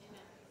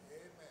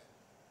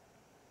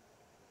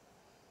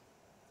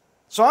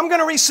 So I'm going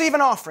to receive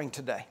an offering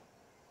today.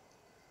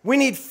 We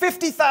need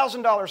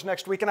 $50,000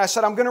 next week. And I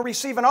said, I'm going to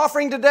receive an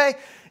offering today.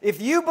 If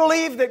you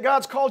believe that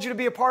God's called you to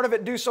be a part of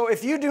it, do so.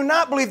 If you do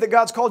not believe that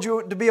God's called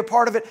you to be a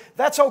part of it,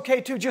 that's okay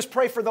too. Just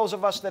pray for those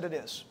of us that it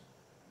is.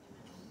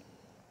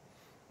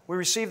 We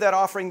received that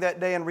offering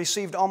that day and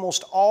received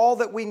almost all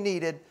that we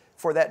needed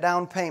for that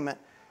down payment.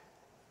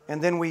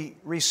 And then we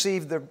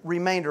received the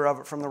remainder of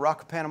it from the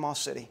Rock of Panama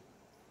City.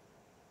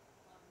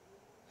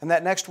 And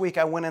that next week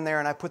I went in there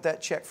and I put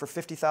that check for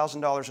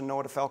 $50,000 in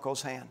Noah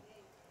DeFalco's hand.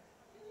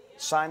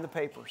 Signed the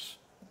papers.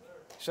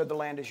 Said the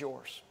land is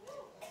yours.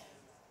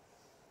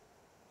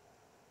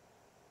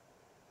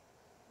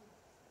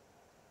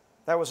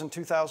 That was in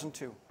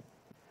 2002.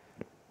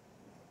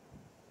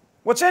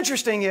 What's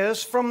interesting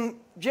is from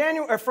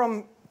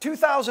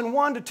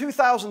 2001 to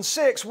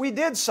 2006, we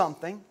did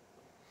something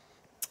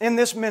in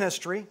this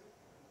ministry.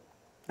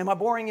 Am I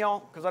boring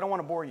y'all? Because I don't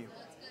want to bore you.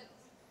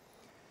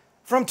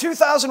 From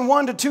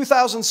 2001 to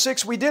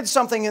 2006, we did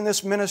something in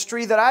this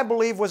ministry that I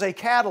believe was a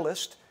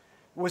catalyst,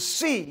 was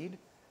seed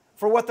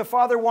for what the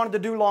Father wanted to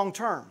do long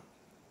term.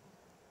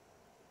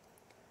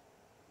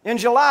 In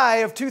July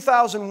of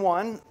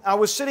 2001, I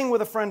was sitting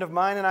with a friend of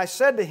mine and I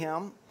said to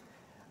him,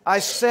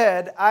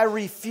 I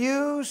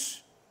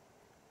refuse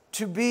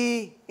to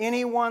be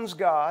anyone's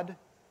God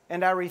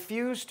and I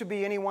refuse to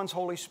be anyone's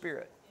Holy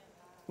Spirit.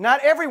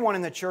 Not everyone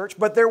in the church,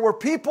 but there were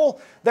people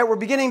that were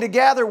beginning to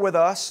gather with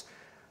us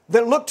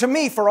that looked to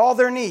me for all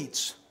their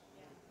needs.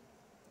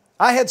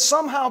 I had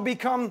somehow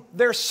become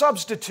their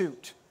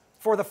substitute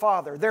for the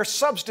Father, their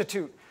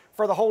substitute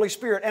for the Holy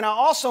Spirit. And I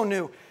also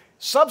knew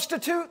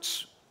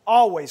substitutes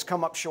always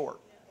come up short.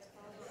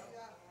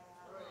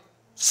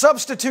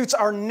 Substitutes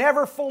are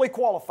never fully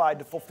qualified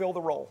to fulfill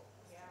the role.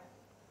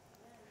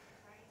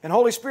 And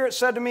Holy Spirit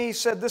said to me, He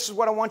said, this is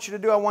what I want you to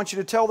do. I want you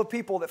to tell the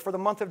people that for the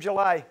month of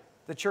July,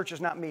 the church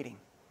is not meeting.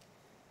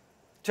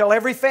 Tell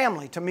every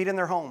family to meet in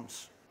their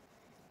homes.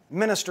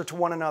 Minister to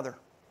one another.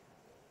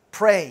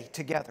 Pray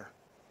together.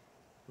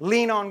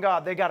 Lean on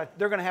God. They're going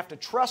to have to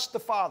trust the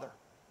Father.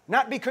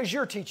 Not because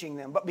you're teaching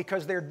them, but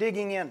because they're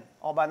digging in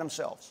all by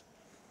themselves.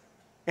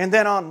 And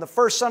then on the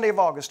first Sunday of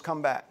August,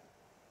 come back.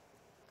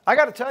 I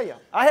got to tell you,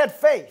 I had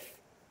faith.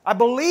 I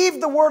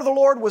believed the word of the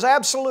Lord was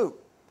absolute.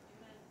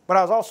 But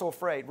I was also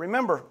afraid.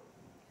 Remember,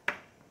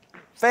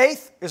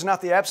 faith is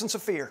not the absence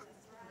of fear.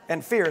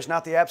 And fear is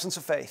not the absence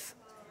of faith.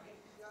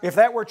 If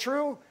that were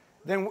true,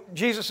 then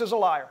Jesus is a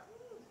liar.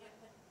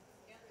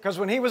 Because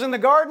when He was in the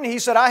garden, He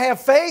said, I have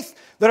faith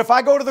that if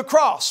I go to the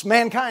cross,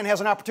 mankind has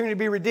an opportunity to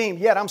be redeemed.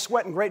 Yet I'm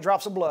sweating great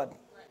drops of blood.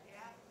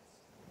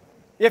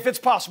 If it's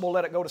possible,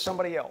 let it go to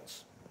somebody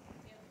else.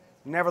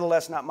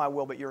 Nevertheless, not my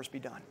will, but yours be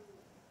done.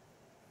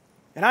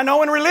 And I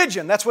know in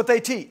religion, that's what they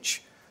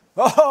teach.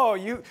 Oh,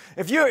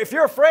 if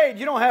you're afraid,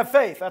 you don't have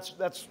faith.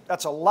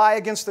 That's a lie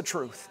against the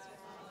truth.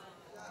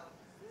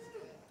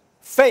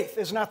 Faith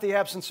is not the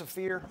absence of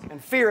fear,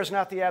 and fear is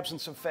not the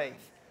absence of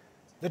faith.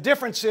 The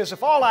difference is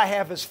if all I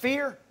have is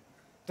fear,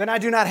 then I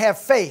do not have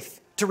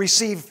faith to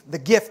receive the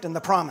gift and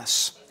the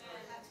promise.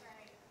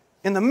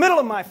 In the middle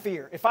of my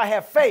fear, if I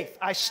have faith,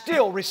 I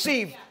still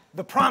receive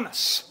the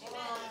promise.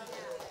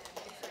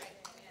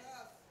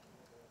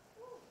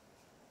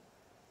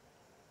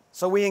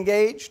 So we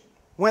engaged,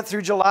 went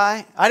through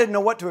July. I didn't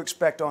know what to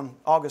expect on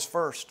August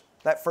 1st,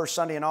 that first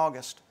Sunday in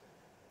August.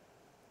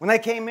 When they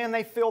came in,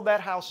 they filled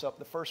that house up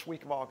the first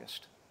week of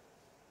August.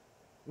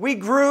 We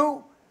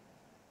grew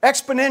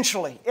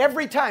exponentially.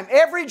 Every time,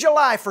 every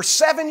July for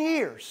 7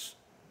 years,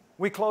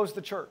 we closed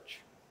the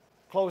church,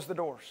 closed the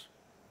doors,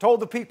 told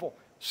the people,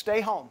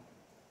 stay home,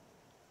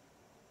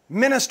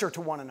 minister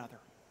to one another,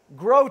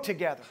 grow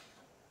together,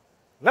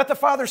 let the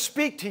Father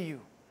speak to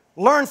you,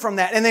 learn from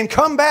that, and then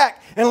come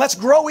back and let's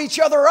grow each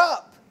other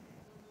up.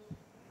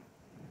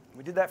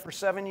 We did that for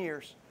 7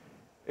 years.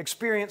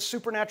 Experienced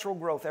supernatural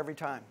growth every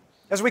time.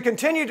 As we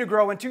continued to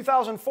grow, in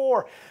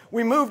 2004,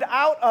 we moved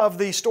out of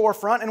the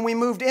storefront and we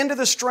moved into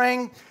the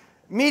Strang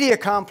Media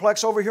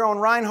Complex over here on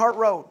Reinhardt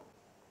Road.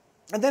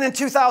 And then in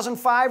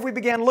 2005, we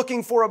began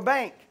looking for a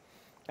bank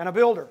and a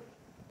builder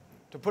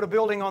to put a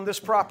building on this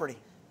property.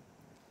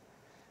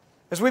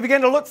 As we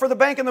began to look for the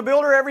bank and the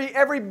builder,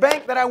 every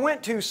bank that I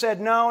went to said,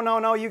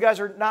 no, you guys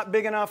are not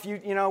big enough.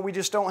 We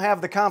just don't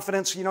have the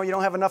confidence. You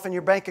don't have enough in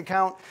your bank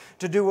account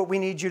to do what we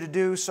need you to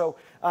do. So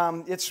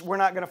we're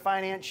not going to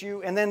finance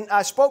you. And then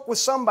I spoke with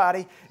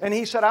somebody, and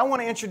he said, I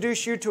want to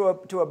introduce you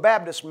to a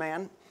Baptist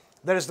man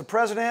that is the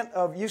president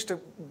of, used to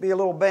be a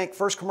little bank,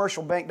 First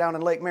Commercial Bank down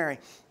in Lake Mary.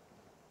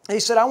 He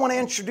said, I want to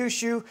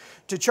introduce you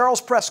to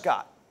Charles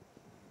Prescott.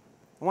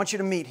 I want you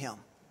to meet him.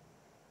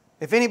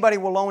 If anybody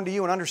will loan to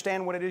you and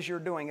understand what it is you're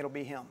doing, it'll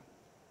be him.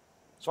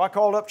 So I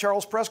called up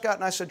Charles Prescott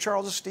and I said,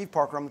 Charles, this is Steve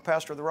Parker. I'm the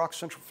pastor of the Rock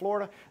Central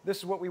Florida. This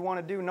is what we want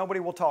to do. Nobody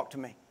will talk to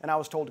me. And I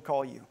was told to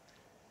call you.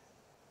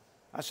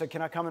 I said,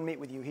 can I come and meet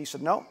with you? He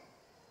said, no,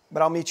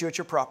 but I'll meet you at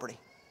your property.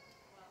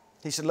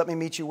 He said, let me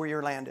meet you where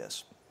your land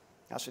is.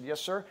 I said,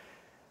 yes, sir.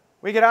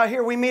 We get out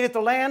here. We meet at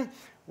the land.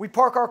 We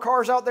park our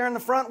cars out there in the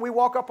front. We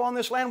walk up on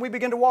this land. We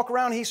begin to walk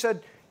around. He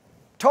said,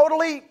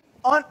 totally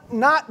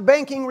not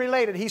banking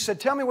related. He said,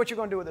 tell me what you're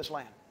going to do with this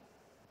land.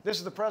 This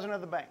is the president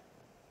of the bank.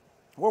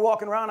 We're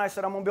walking around. I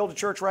said, I'm going to build a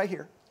church right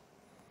here.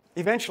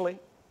 Eventually,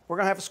 we're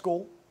going to have a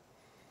school.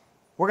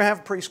 We're going to have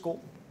a preschool.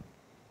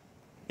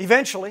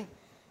 Eventually,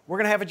 we're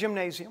going to have a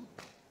gymnasium.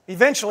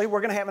 Eventually, we're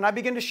going to have, and I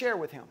begin to share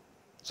with him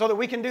so that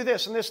we can do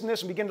this and this and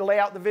this and begin to lay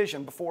out the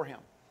vision before him.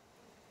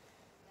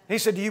 He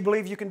said, do you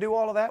believe you can do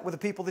all of that with the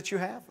people that you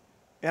have?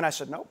 And I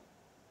said, no.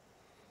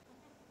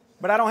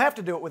 But I don't have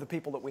to do it with the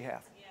people that we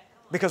have,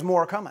 because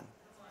more are coming.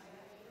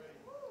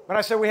 But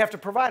I said we have to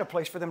provide a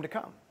place for them to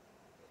come.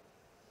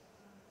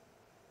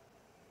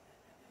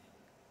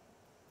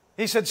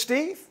 He said,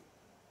 Steve,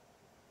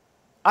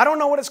 I don't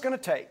know what it's going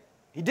to take.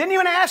 He didn't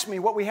even ask me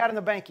what we had in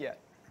the bank yet.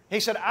 He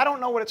said, I don't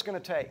know what it's going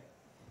to take,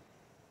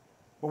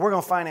 but we're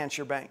going to finance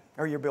your bank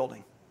or your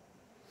building.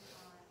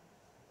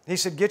 He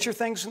said, get your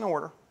things in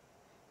order.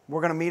 We're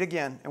going to meet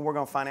again and we're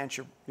going to finance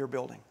your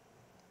building.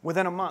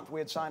 Within a month, we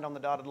had signed on the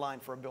dotted line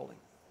for a building.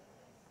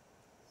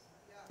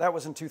 That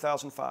was in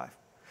 2005.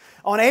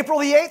 On April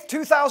the 8th,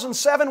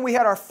 2007, we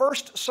had our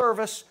first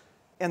service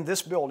in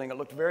this building. It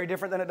looked very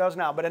different than it does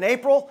now. But on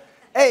April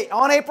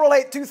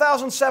 8th,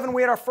 2007,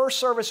 we had our first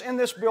service in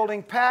this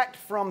building, packed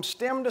from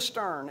stem to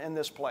stern in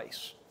this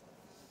place.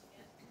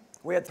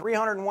 We had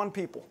 301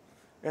 people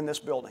in this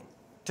building.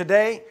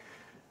 Today,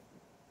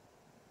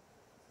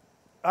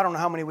 I don't know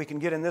how many we can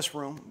get in this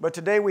room, but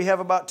today we have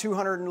about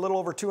 200 and a little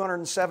over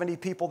 270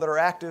 people that are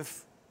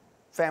active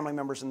family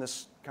members in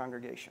this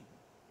congregation.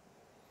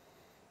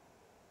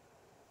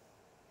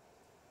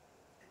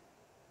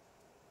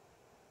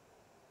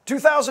 In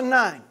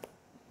 2009,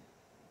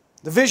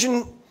 the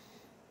vision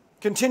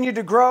continued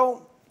to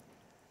grow.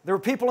 There were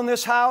people in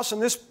this house, in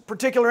this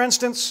particular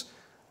instance,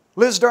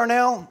 Liz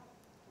Darnell,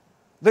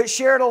 that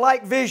shared a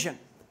like vision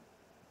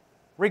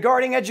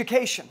regarding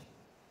education.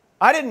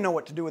 I didn't know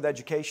what to do with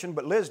education,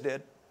 but Liz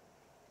did.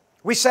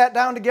 We sat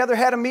down together,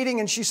 had a meeting,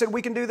 and she said,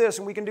 we can do this,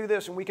 and we can do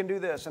this, and we can do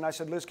this. And I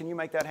said, Liz, can you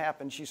make that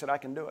happen? She said, I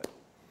can do it.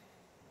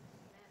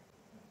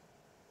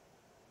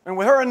 And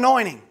with her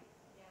anointing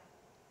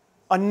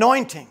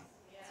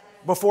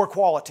before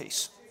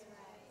qualities.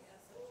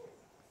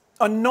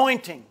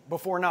 Anointing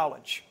before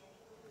knowledge.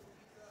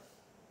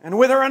 And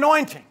with her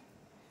anointing,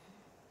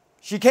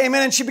 she came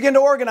in and she began to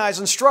organize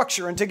and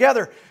structure, and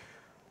together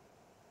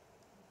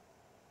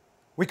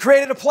we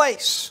created a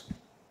place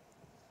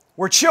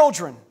where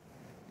children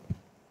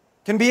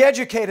can be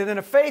educated in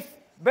a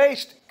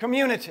faith-based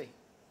community,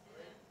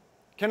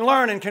 can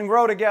learn and can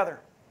grow together.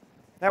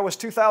 That was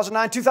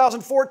 2009.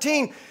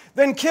 2014,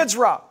 then Kids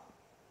Rock.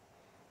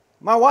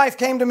 My wife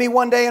came to me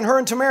one day and her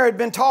and Tamara had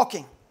been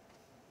talking.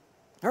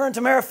 Her and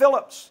Tamara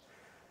Phillips.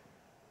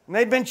 And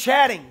they'd been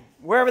chatting,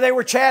 wherever they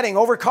were chatting,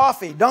 over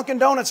coffee. Dunkin'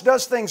 Donuts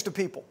does things to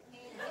people.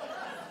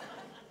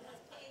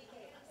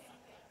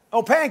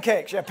 Oh,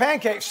 pancakes. Yeah,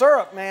 pancakes.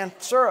 Syrup, man.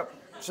 Syrup.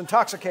 It's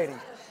intoxicating.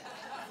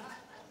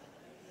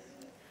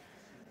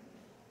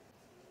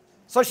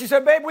 So she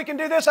said, babe, we can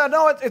do this. I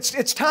know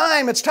it's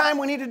time. It's time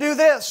we need to do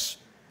this.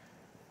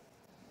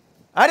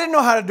 I didn't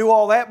know how to do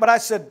all that, but I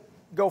said,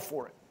 go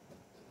for it.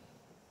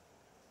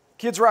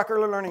 Kids Rock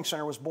Early Learning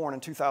Center was born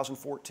in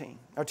 2014.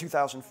 Or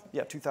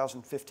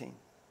 2015.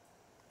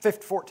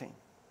 14.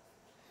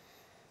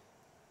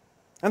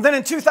 And then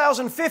in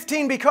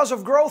 2015, because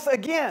of growth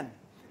again,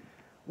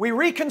 We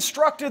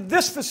reconstructed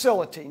this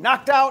facility,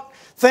 knocked out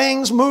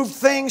things, moved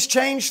things,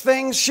 changed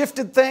things,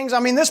 shifted things. I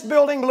mean, this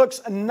building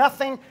looks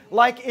nothing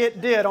like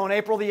it did on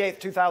April the 8th,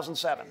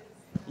 2007.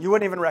 You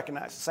wouldn't even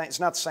recognize it. It's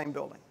not the same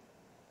building.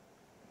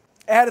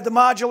 Added the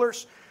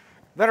modulars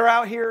that are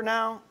out here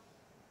now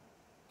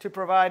to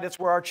provide. It's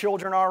where our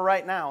children are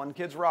right now, and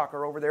Kids Rock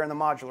are over there in the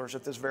modulars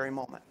at this very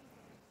moment.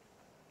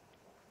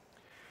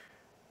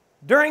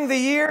 During the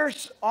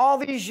years, all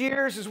these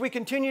years, as we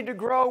continued to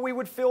grow, we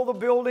would fill the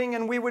building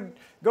and we would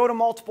go to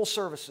multiple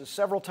services.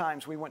 Several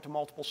times we went to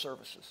multiple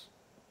services.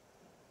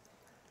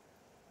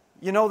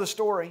 You know the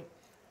story.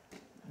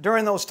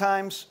 During those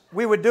times,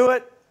 we would do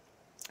it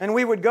and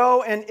we would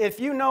go. And if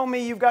you know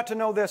me, you've got to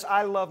know this.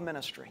 I love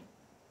ministry.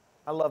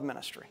 I love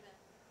ministry.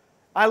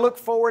 I look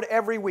forward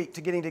every week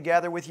to getting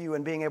together with you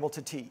and being able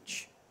to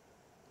teach.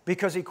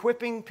 Because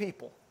equipping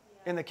people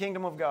in the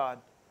kingdom of God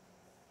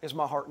is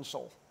my heart and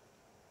soul.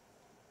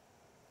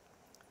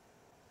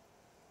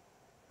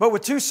 But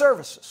with 2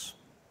 services,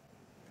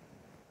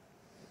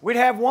 we'd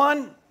have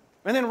one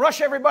and then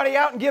rush everybody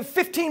out and give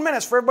 15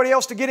 minutes for everybody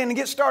else to get in and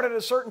get started at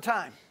a certain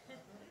time.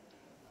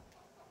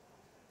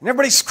 And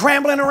everybody's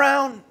scrambling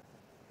around.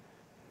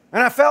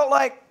 And I felt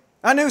like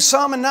I knew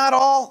some and not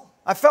all.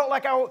 I felt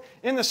like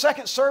in the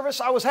second service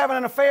I was having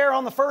an affair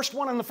on the first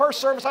one. In the first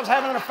service I was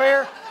having an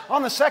affair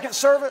on the second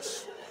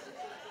service.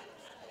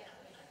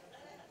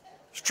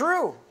 It's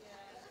true.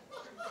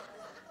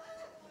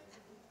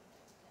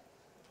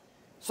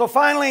 So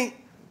finally,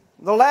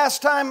 the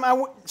last time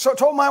I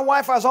told my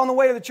wife I was on the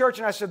way to the church,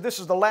 and I said, this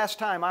is the last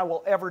time I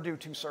will ever do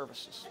 2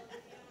 services.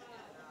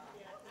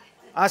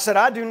 I said,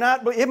 I do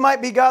not believe, it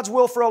might be God's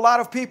will for a lot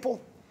of people.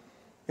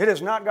 It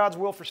is not God's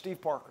will for Steve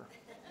Parker.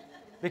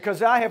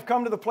 Because I have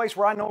come to the place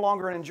where I no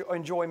longer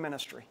enjoy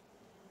ministry.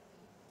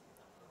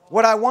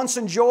 What I once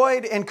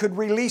enjoyed and could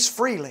release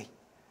freely,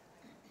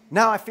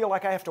 now I feel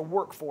like I have to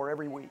work for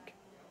every week.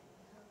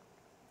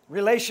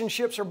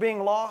 Relationships are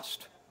being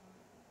lost.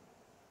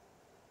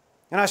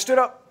 And I stood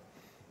up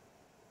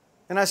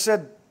and I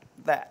said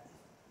that.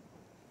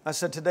 I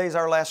said, today's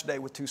our last day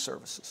with 2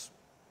 services.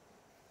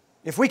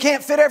 If we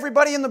can't fit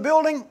everybody in the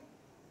building,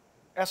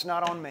 that's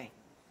not on me.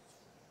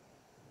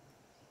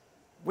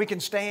 We can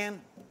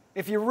stand.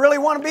 If you really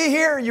want to be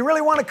here, you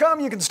really want to come,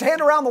 you can stand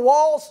around the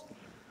walls.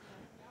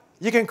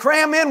 You can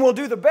cram in. We'll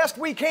do the best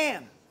we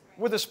can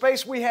with the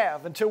space we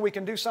have until we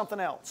can do something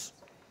else.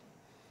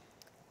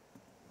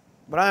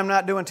 But I am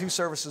not doing 2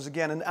 services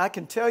again. And I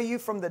can tell you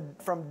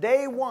from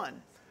day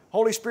one,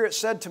 Holy Spirit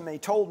said to me,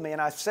 told me,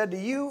 and I've said to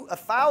you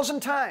 1,000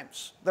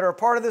 times that are a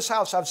part of this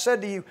house, I've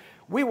said to you,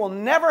 we will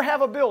never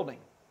have a building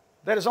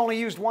that is only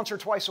used once or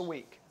twice a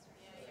week.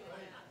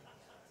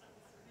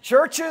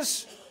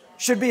 Churches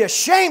should be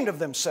ashamed of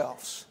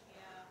themselves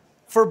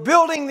for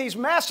building these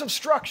massive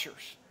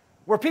structures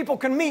where people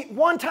can meet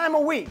one time a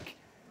week,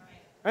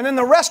 and then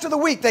the rest of the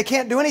week they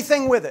can't do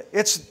anything with it.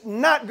 It's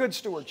not good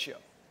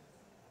stewardship.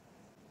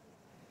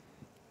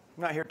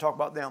 I'm not here to talk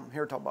about them. I'm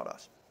here to talk about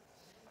us.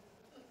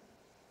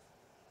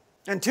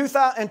 In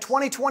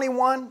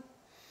 2021,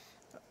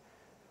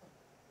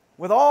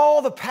 with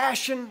all the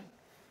passion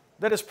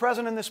that is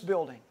present in this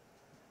building,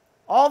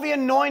 all the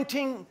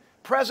anointing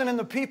present in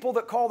the people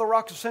that call the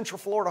Rocks of Central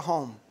Florida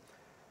home,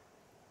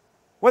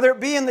 whether it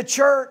be in the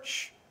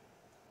church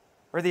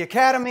or the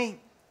academy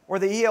or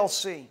the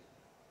ELC.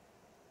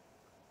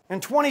 In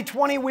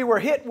 2020, we were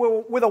hit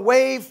with a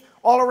wave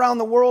all around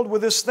the world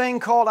with this thing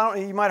called, I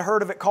don't know, you might have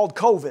heard of it, called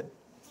COVID.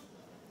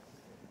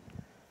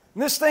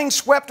 And this thing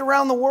swept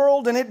around the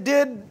world and it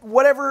did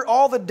whatever,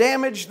 all the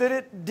damage that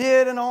it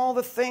did and all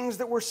the things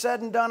that were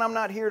said and done. I'm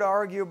not here to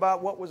argue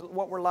about what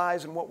were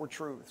lies and what were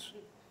truths.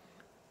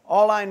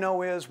 All I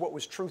know is what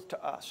was truth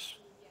to us.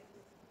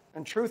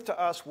 And truth to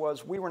us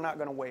was we were not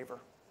going to waver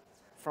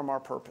from our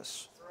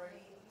purpose.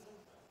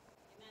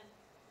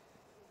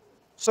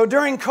 So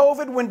during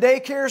COVID, when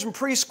daycares and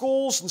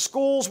preschools and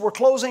schools were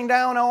closing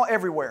down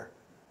everywhere,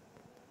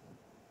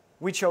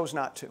 we chose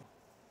not to.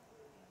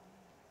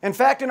 In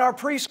fact, in our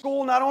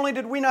preschool, not only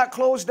did we not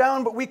close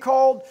down, but we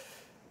called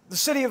the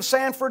city of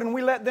Sanford and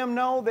we let them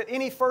know that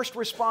any first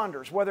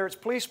responders, whether it's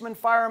policemen,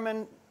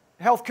 firemen,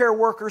 healthcare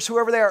workers,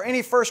 whoever they are,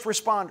 any first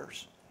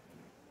responders,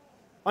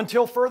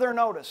 until further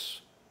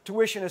notice,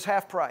 tuition is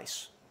half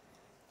price.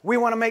 We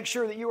want to make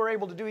sure that you are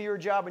able to do your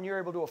job and you're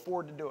able to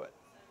afford to do it.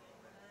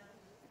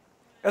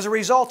 As a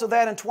result of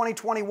that, in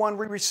 2021,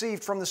 we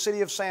received from the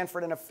city of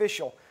Sanford an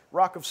official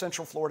Rock of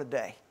Central Florida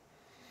Day.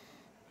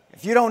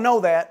 If you don't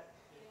know that,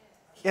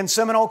 in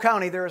Seminole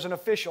County, there is an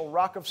official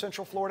Rock of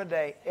Central Florida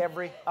Day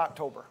every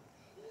October.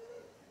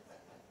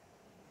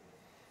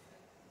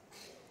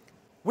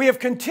 We have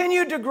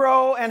continued to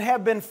grow and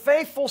have been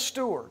faithful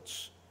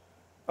stewards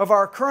of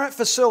our current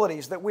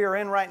facilities that we are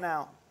in right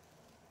now.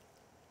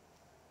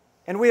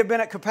 And we have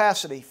been at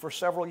capacity for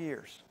several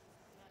years.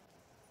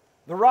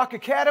 The Rock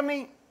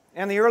Academy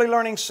and the Early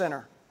Learning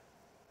Center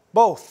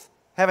both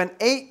have an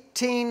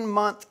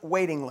 18-month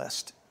waiting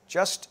list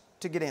just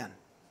to get in.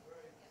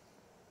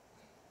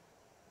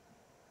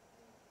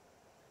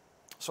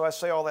 So I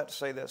say all that to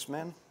say this,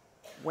 men.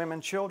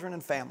 women, children,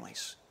 and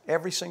families,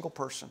 every single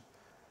person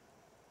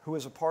who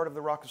is a part of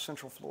the Rock of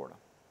Central Florida,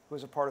 who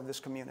is a part of this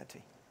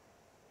community.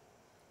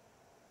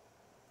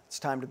 It's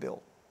time to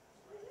build.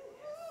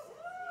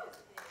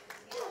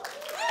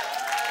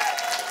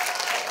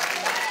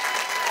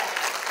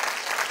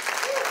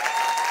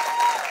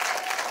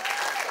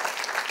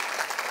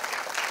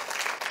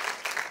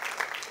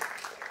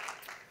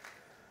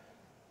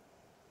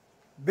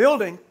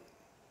 Building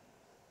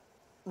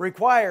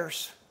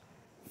requires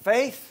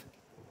faith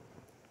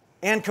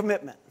and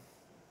commitment.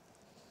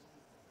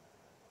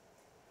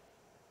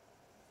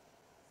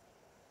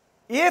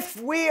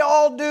 If we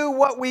all do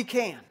what we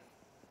can,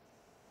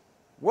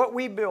 what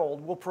we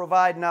build will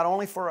provide not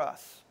only for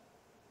us,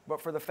 but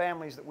for the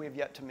families that we have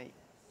yet to meet,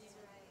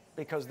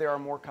 because there are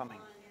more coming.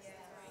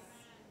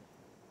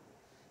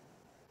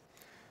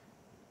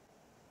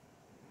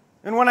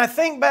 And when I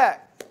think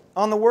back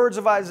on the words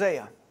of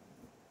Isaiah,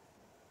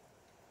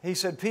 he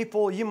said,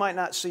 people, you might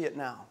not see it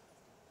now,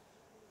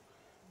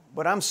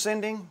 but I'm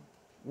sending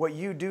what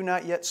you do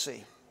not yet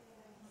see.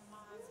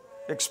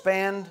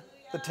 Expand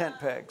the tent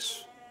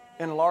pegs.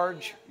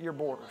 Enlarge your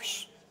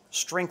borders.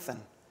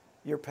 Strengthen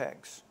your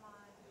pegs.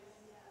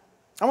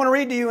 I want to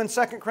read to you in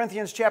 2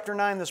 Corinthians chapter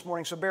 9 this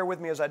morning, so bear with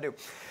me as I do. It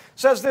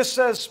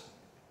says,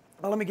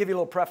 well, let me give you a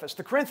little preface.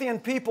 The Corinthian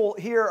people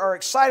here are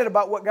excited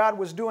about what God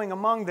was doing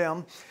among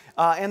them,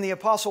 and the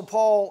Apostle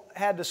Paul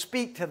had to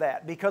speak to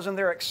that because in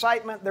their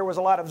excitement there was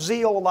a lot of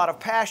zeal, a lot of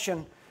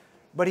passion,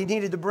 but he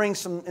needed to bring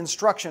some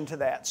instruction to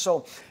that.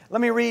 So let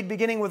me read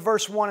beginning with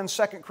verse 1 in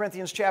 2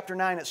 Corinthians chapter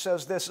 9. It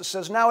says this. It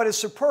says, now it is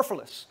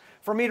superfluous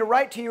for me to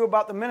write to you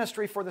about the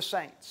ministry for the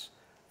saints.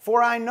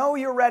 For I know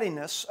your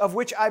readiness, of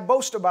which I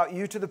boast about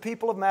you to the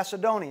people of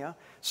Macedonia,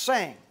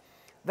 saying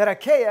that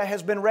Achaia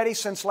has been ready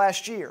since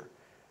last year,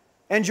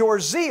 and your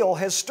zeal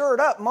has stirred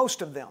up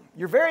most of them.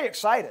 You're very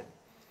excited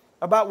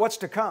about what's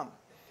to come.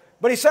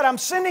 But he said, I'm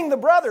sending the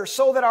brothers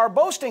so that our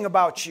boasting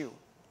about you,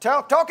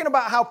 talking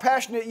about how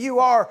passionate you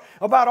are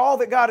about all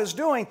that God is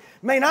doing,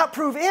 may not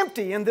prove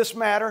empty in this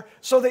matter,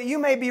 so that you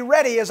may be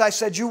ready as I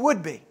said you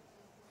would be.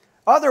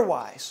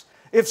 Otherwise,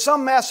 if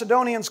some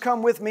Macedonians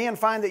come with me and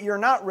find that you're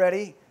not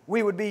ready,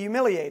 we would be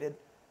humiliated,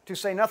 to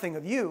say nothing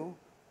of you,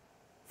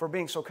 for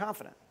being so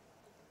confident.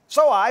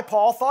 So I,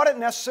 Paul, thought it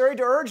necessary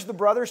to urge the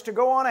brothers to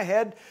go on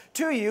ahead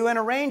to you and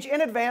arrange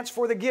in advance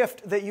for the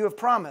gift that you have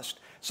promised,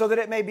 so that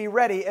it may be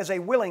ready as a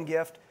willing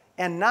gift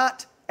and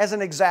not as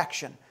an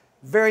exaction.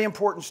 Very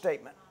important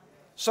statement.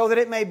 So that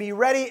it may be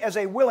ready as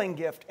a willing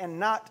gift and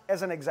not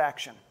as an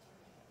exaction.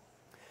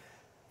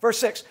 Verse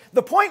 6,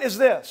 the point is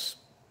this.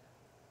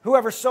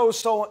 Whoever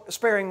sows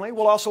sparingly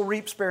will also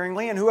reap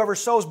sparingly, and whoever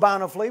sows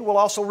bountifully will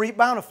also reap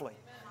bountifully.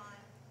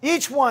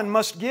 Each one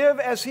must give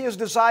as he has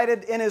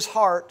decided in his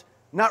heart,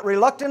 not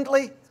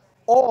reluctantly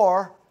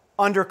or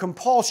under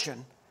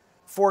compulsion,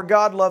 for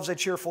God loves a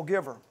cheerful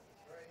giver.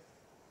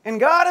 And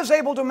God is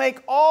able to make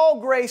all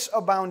grace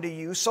abound to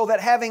you, so that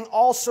having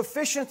all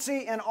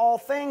sufficiency in all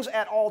things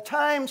at all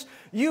times,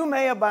 you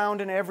may abound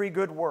in every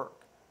good work.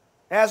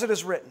 As it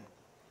is written,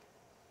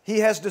 He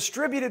has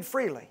distributed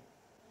freely.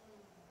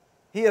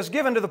 He has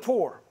given to the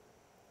poor,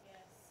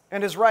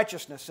 and His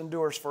righteousness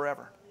endures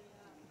forever.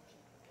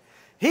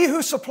 He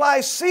who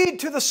supplies seed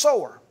to the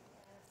sower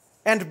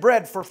and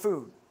bread for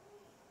food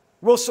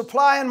will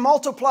supply and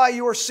multiply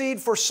your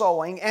seed for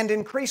sowing and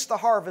increase the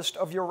harvest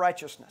of your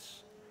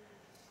righteousness.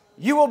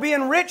 You will be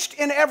enriched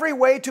in every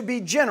way to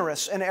be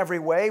generous in every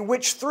way,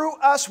 which through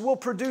us will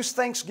produce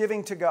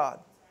thanksgiving to God.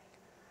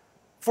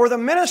 For the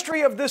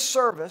ministry of this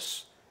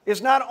service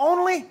is not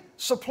only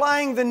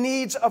supplying the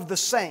needs of the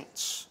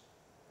saints,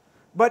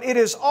 but it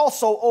is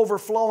also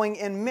overflowing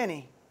in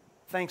many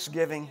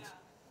thanksgivings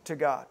to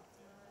God.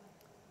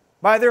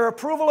 By their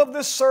approval of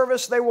this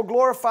service, they will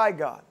glorify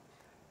God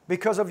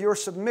because of your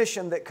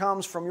submission that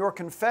comes from your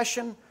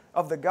confession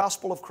of the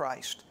gospel of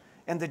Christ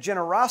and the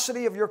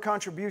generosity of your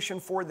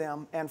contribution for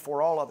them and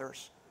for all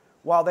others,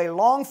 while they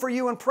long for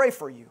you and pray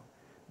for you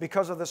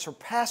because of the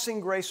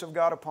surpassing grace of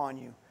God upon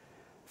you.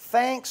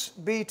 Thanks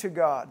be to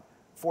God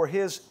for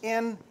His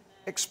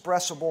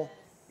inexpressible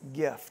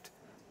gift.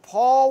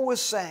 Paul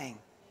was saying,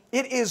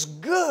 it is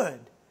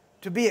good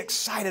to be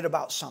excited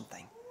about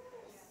something,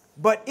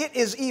 but it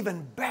is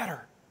even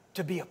better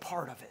to be a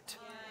part of it.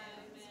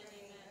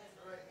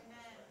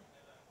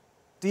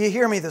 Do you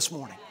hear me this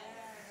morning?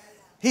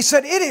 He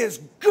said, it is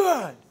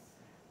good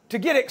to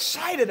get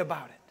excited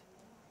about it,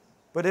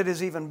 but it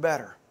is even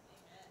better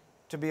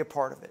to be a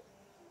part of it.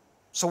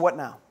 So what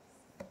now?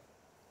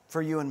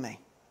 For you and me.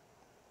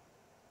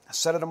 I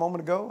said it a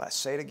moment ago, I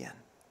say it again.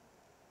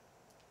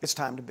 It's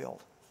time to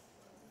build.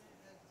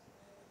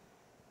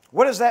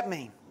 What does that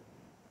mean?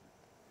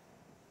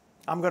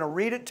 I'm going to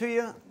read it to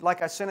you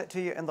like I sent it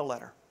to you in the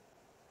letter.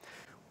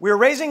 We're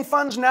raising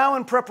funds now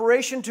in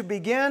preparation to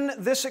begin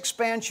this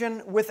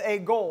expansion with a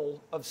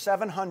goal of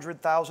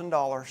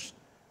 $700,000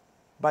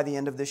 by the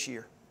end of this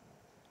year.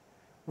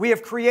 We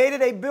have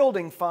created a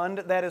building fund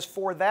that is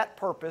for that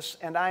purpose,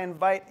 and I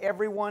invite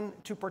everyone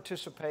to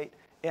participate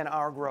in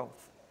our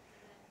growth.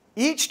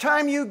 Each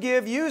time you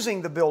give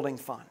using the building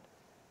fund,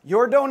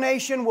 Your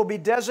donation will be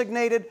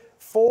designated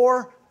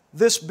for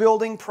this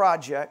building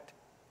project,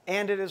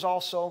 and it is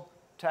also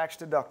tax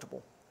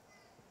deductible.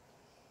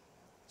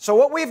 So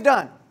what we've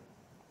done,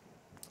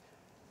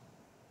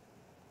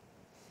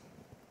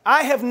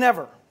 I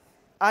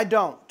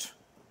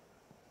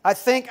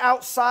think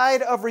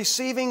outside of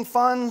receiving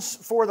funds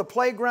for the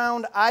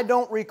playground, I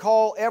don't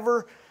recall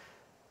ever.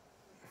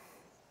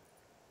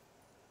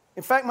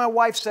 In fact, my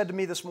wife said to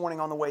me this morning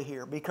on the way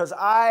here, because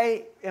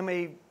I'm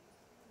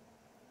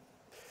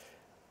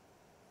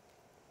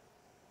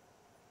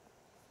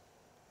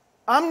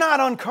not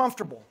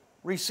uncomfortable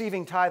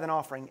receiving tithe and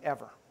offering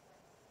ever.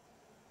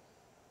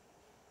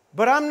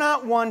 But I'm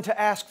not one to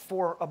ask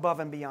for above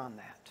and beyond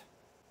that.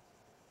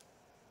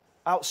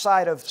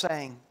 Outside of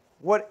saying,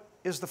 what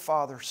is the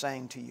Father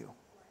saying to you?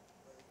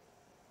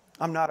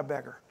 I'm not a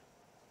beggar.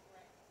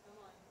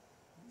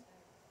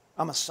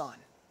 I'm a son.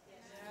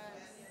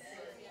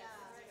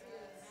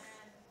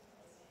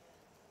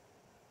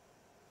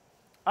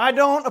 I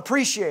don't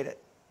appreciate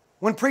it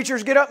when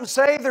preachers get up and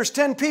say there's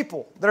 10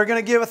 people that are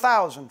going to give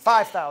 1,000,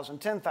 5,000,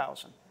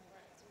 10,000.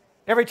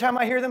 Every time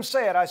I hear them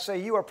say it, I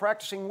say, you are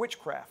practicing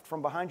witchcraft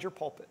from behind your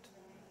pulpit.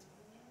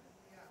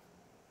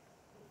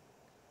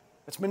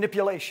 It's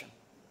manipulation.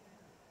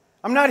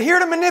 I'm not here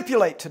to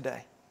manipulate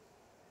today.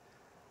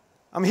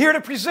 I'm here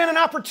to present an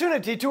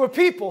opportunity to a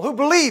people who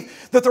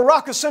believe that the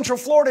Rock of Central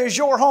Florida is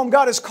your home.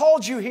 God has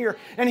called you here,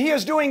 and He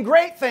is doing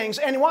great things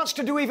and wants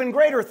to do even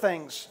greater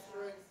things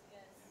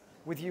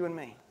with you and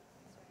me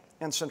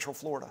in Central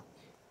Florida.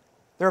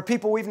 There are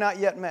people we've not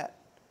yet met.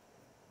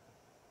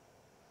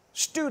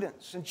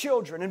 Students and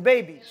children and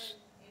babies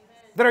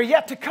that are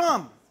yet to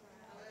come.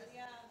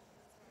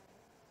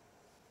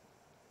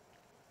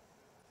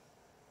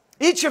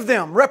 Each of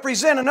them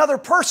represent another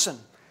person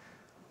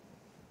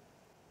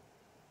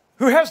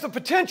who has the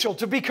potential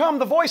to become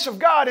the voice of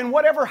God in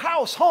whatever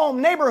house,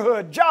 home,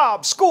 neighborhood,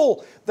 job,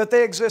 school that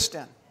they exist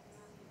in.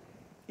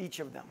 Each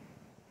of them.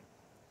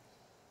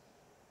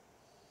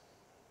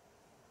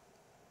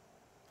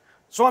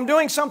 So I'm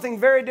doing something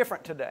very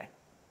different today.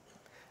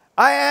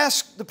 I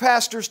asked the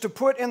pastors to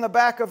put in the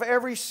back of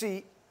every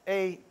seat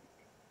an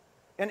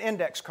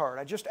index card.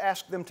 I just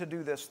asked them to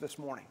do this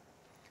morning.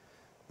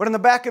 But in the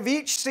back of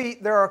each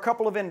seat, there are a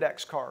couple of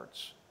index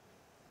cards.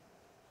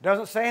 It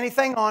doesn't say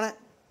anything on it,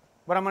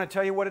 but I'm going to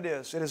tell you what it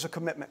is. It is a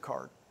commitment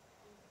card.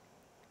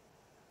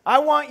 I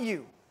want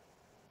you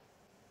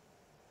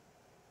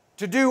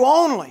to do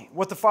only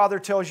what the Father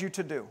tells you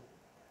to do.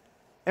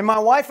 And my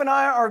wife and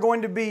I are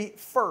going to be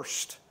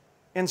first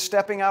in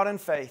stepping out in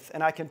faith.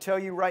 And I can tell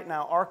you right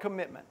now, our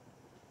commitment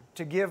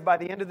to give by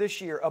the end of this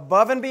year,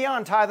 above and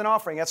beyond tithe and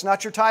offering. That's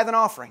not your tithe and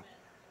offering.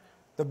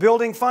 The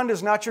building fund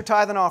is not your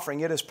tithe and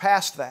offering. It is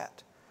past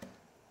that.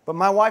 But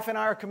my wife and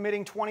I are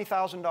committing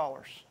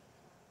 $20,000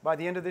 by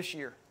the end of this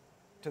year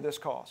to this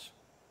cause.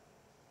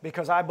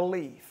 Because I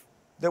believe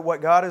that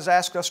what God has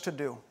asked us to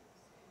do,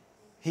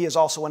 He has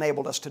also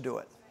enabled us to do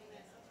it.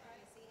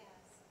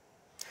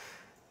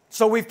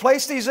 So we've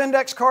placed these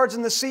index cards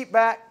in the seat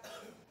back.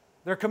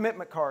 They're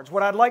commitment cards.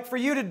 What I'd like for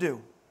you to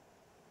do,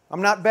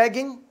 I'm not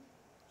begging.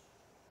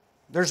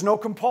 There's no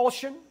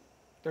compulsion.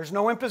 There's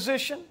no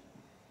imposition.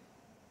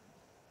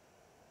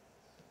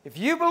 If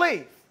you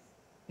believe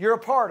you're a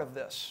part of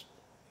this,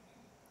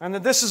 and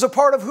that this is a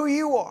part of who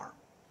you are,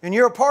 and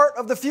you're a part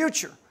of the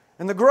future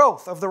and the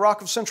growth of the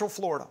Rock of Central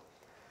Florida,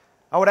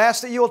 I would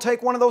ask that you will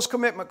take one of those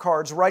commitment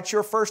cards, write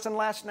your first and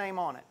last name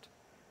on it.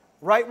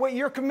 Write what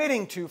you're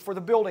committing to for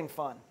the building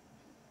fund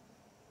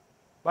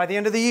by the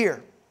end of the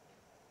year.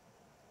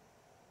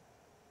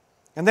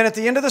 And then at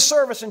the end of the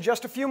service, in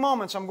just a few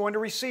moments, I'm going to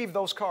receive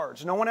those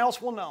cards. No one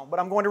else will know, but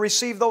I'm going to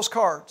receive those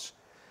cards.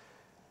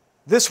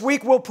 This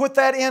week we'll put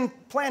that in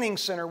Planning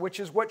Center, which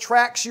is what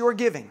tracks your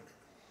giving.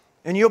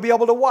 And you'll be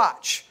able to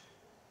watch.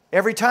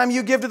 Every time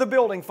you give to the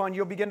building fund,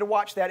 you'll begin to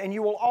watch that. And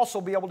you will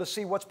also be able to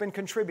see what's been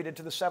contributed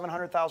to the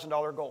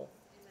 $700,000 goal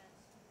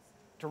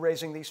to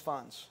raising these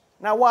funds.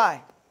 Now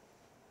why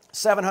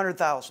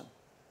 $700,000?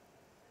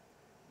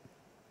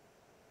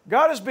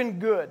 God has been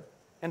good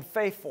and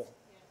faithful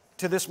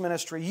to this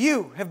ministry.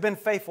 You have been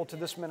faithful to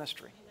this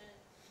ministry.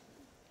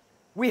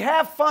 We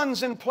have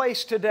funds in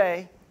place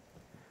today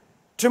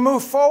to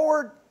move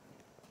forward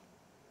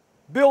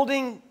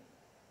building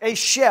a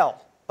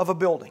shell of a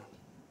building.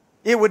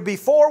 It would be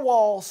 4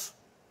 walls,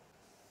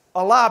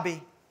 a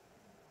lobby,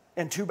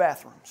 and 2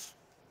 bathrooms.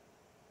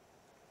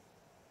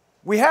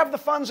 We have the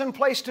funds in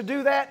place to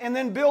do that and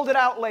then build it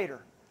out later.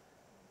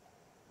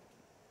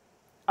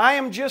 I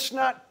just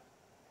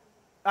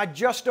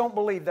don't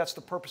believe that's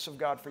the purpose of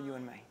God for you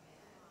and me.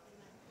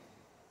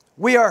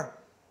 We are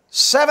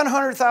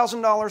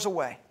 $700,000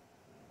 away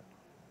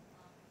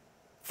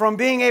from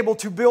being able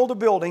to build a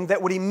building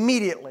that would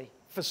immediately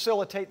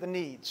facilitate the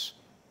needs,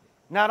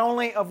 not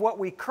only of what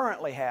we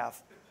currently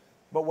have,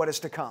 but what is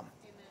to come.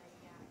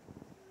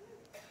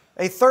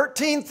 A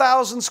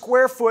 13,000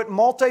 square foot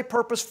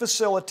multi-purpose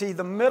facility,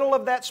 the middle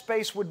of that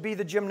space would be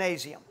the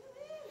gymnasium.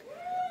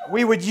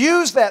 We would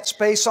use that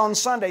space on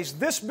Sundays.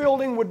 This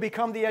building would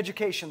become the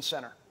education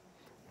center.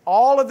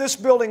 all of this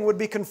building would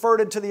be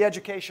converted to the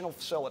educational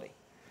facility.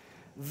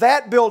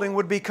 That building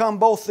would become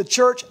both the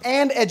church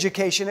and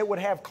education. It would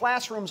have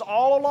classrooms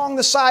all along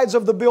the sides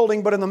of the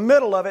building, but in the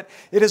middle of it,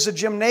 it is a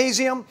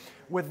gymnasium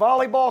with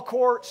volleyball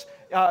courts,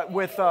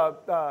 with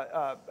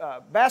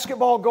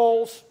basketball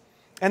goals.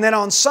 And then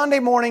on Sunday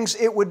mornings,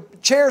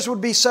 chairs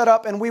would be set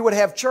up and we would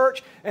have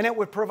church, and it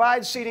would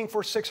provide seating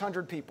for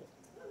 600 people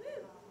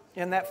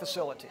in that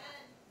facility.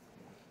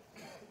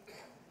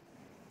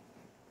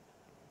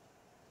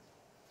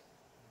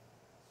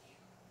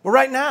 But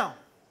right now,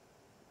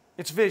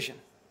 it's vision.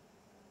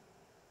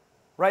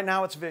 Right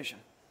now, it's vision.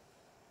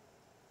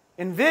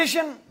 And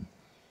vision,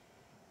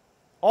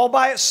 all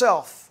by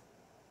itself,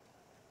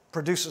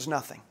 produces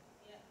nothing.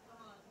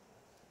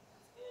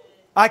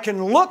 I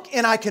can look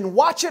and I can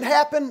watch it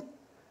happen,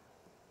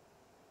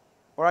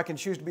 or I can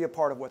choose to be a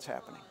part of what's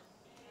happening.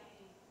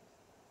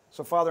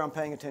 So, Father, I'm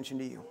paying attention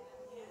to you.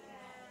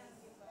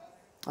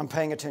 I'm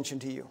paying attention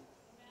to you.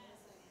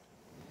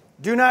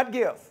 Do not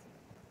give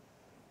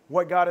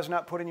what God has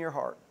not put in your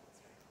heart.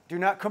 Do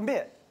not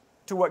commit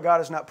to what God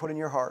has not put in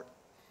your heart.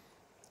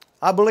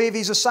 I believe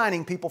He's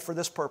assigning people for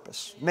this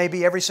purpose.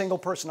 Maybe every single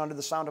person under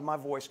the sound of my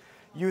voice.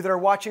 You that are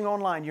watching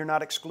online, you're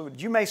not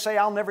excluded. You may say,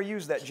 I'll never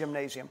use that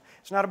gymnasium.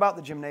 It's not about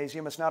the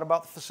gymnasium. It's not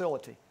about the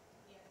facility.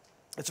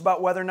 It's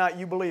about whether or not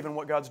you believe in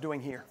what God's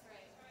doing here.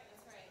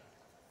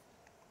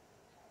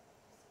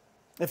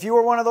 If you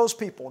are one of those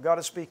people God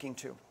is speaking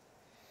to,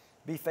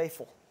 be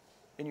faithful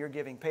in your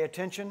giving. Pay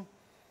attention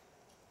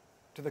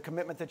to the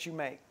commitment that you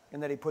make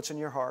and that He puts in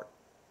your heart.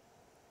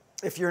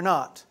 If you're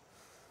not,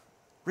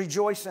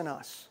 rejoice in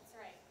us.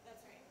 That's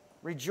right.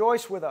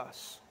 Rejoice with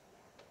us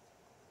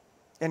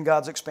in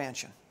God's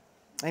expansion.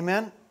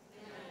 Amen?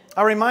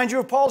 I remind you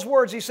of Paul's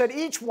words. He said,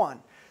 each one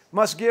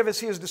must give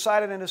as he has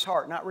decided in his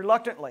heart, not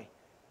reluctantly,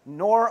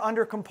 nor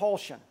under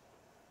compulsion.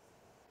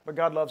 But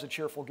God loves a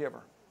cheerful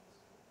giver.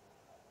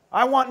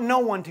 I want no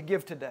one to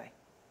give today.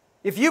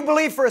 If you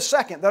believe for a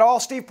second that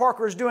all Steve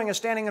Parker is doing is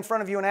standing in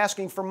front of you and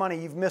asking for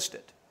money, you've missed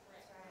it.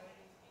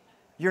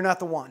 You're not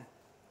the one.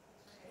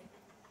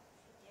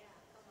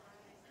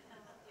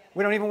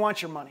 We don't even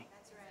want your money.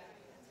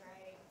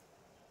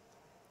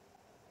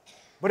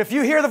 But if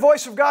you hear the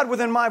voice of God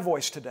within my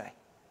voice today,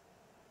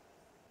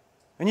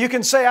 and you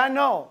can say, I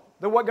know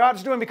that what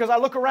God's doing because I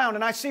look around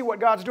and I see what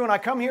God's doing. I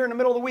come here in the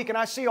middle of the week and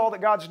I see all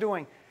that God's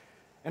doing.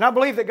 And I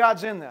believe that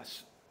God's in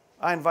this.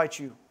 I invite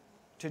you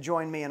to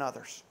join me and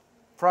others.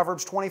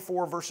 Proverbs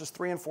 24 verses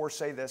 3 and 4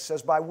 say this. It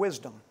says, by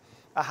wisdom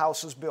a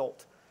house is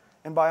built,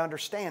 and by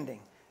understanding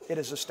it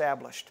is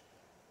established.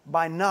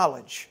 By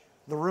knowledge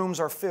the rooms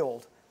are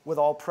filled with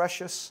all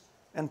precious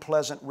and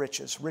pleasant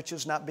riches.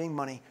 Riches not being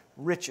money,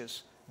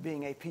 riches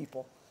being a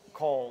people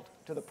called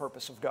to the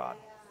purpose of God.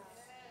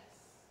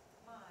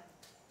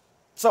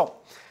 So,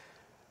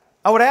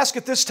 I would ask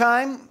at this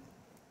time,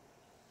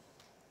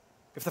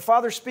 if the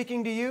Father's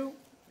speaking to you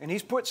and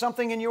He's put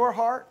something in your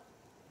heart,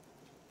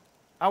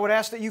 I would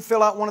ask that you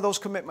fill out one of those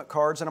commitment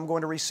cards, and I'm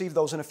going to receive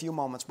those in a few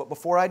moments. But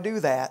before I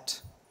do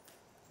that,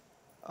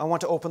 I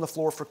want to open the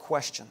floor for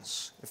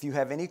questions. If you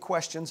have any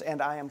questions,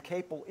 and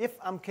if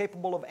I'm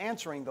capable of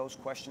answering those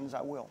questions,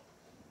 I will.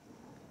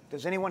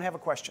 Does anyone have a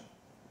question?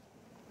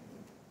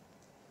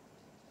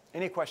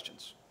 Any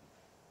questions?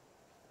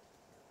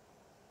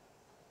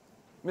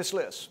 Miss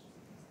Liz.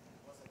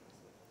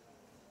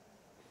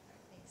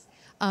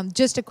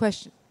 Just a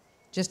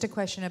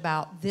question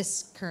about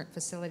this current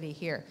facility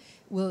here.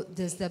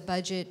 Does the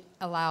budget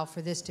allow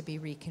for this to be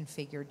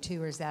reconfigured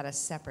too, or is that a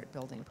separate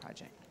building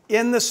project?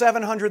 In the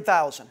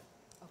 $700,000,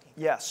 Okay.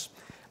 yes.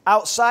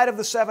 Outside of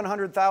the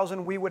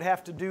 $700,000, we would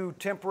have to do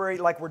temporary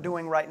like we're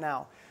doing right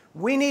now.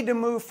 We need to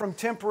move from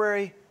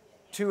temporary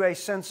to a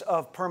sense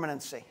of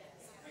permanency.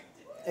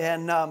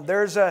 And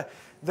there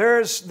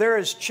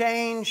is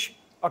change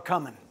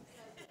a-coming.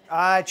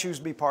 I choose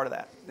to be part of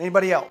that.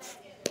 Anybody else?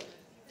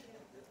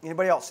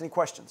 Anybody else? Any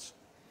questions?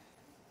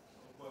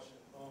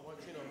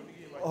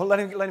 Oh, let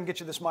him get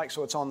you this mic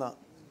so it's on the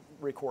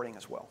recording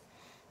as well.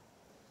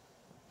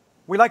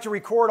 We like to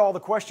record all the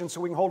questions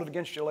so we can hold it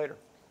against you later.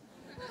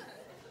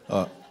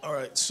 All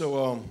right.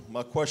 So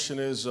my question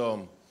is,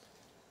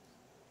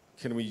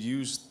 can we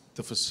use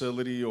the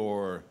facility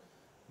or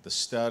the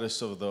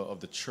status of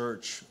the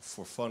church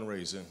for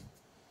fundraising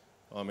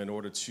in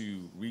order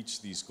to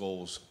reach these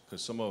goals?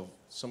 Because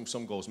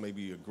some goals may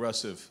be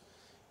aggressive,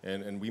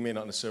 and we may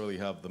not necessarily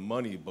have the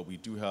money, but we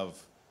do have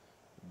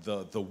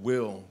the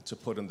will to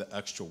put in the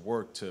extra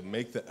work to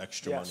make the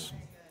extra money.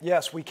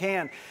 Yes, we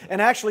can.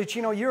 And actually,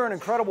 Chino, you're an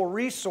incredible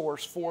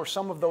resource for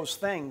some of those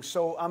things.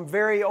 So I'm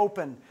very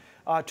open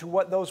to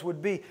what those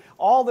would be.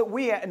 All that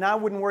and I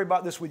wouldn't worry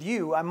about this with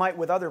you, I might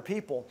with other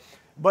people.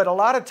 But a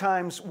lot of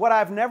times, what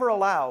I've never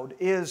allowed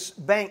is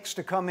banks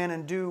to come in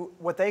and do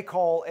what they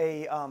call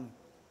a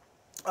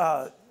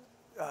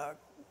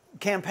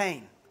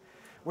campaign,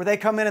 where they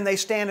come in and they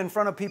stand in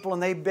front of people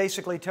and they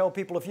basically tell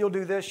people, if you'll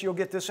do this, you'll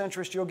get this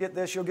interest, you'll get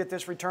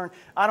this return.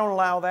 I don't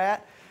allow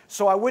that.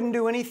 So I wouldn't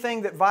do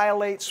anything that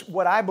violates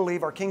what I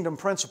believe are kingdom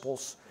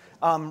principles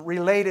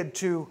related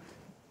to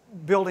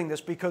building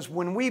this, because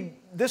when we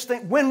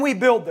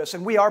build this,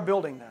 and we are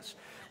building this,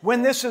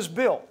 when this is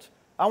built,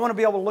 I want to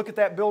be able to look at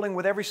that building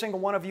with every single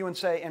one of you and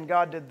say, and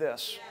God did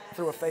this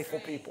through a faithful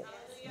people.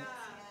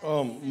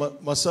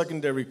 My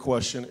secondary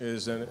question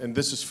is, and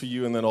this is for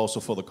you and then also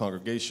for the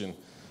congregation,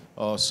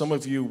 some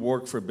of you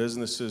work for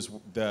businesses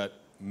that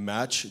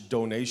match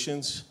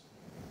donations.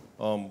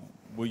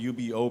 Will you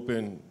be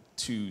open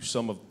to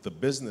some of the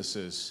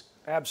businesses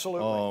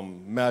Absolutely.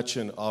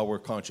 matching our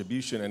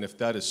contribution? And if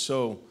that is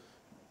so,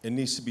 it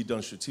needs to be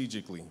done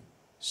strategically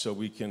so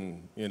we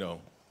can,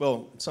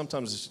 well,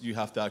 sometimes you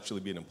have to actually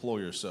be an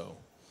employer, so,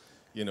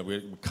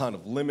 we're kind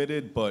of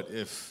limited, but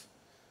if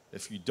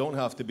you don't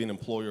have to be an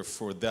employer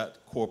for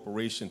that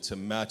corporation to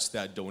match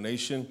that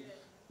donation,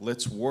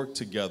 let's work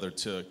together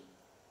to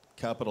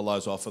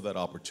capitalize off of that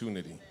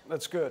opportunity.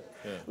 That's good.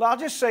 Yeah. Well, I'll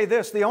just say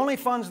this. The only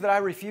funds that I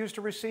refuse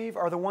to receive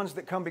are the ones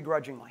that come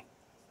begrudgingly.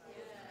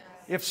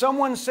 If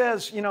someone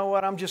says, you know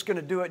what, I'm just going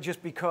to do it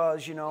just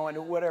because, and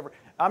whatever,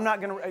 I'm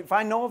not going to, if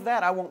I know of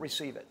that, I won't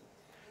receive it.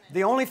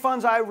 The only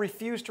funds I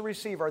refuse to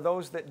receive are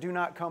those that do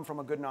not come from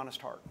a good and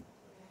honest heart.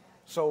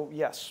 So,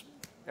 yes,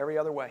 every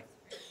other way.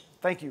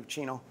 Thank you,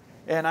 Chino.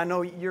 And I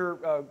know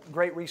you're a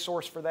great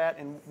resource for that,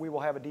 and we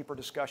will have a deeper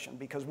discussion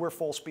because we're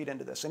full speed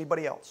into this.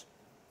 Anybody else?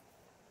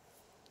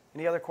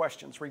 Any other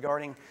questions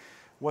regarding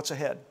what's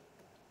ahead?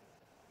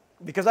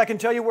 Because I can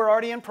tell you we're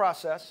already in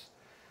process.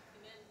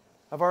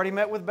 I've already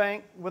met with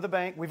the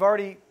bank. We've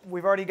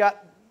already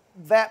got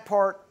that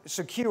part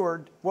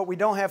secured. What we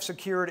don't have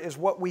secured is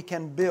what we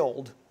can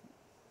build,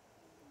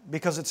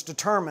 because it's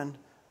determined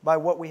by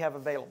what we have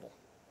available.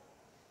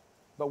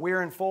 But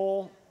we're in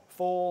full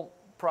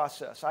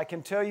process. I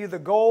can tell you the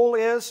goal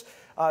is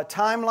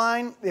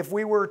timeline. If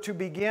we were to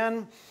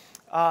begin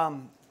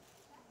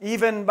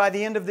even by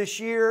the end of this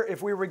year,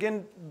 if we were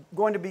going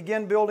to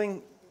begin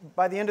building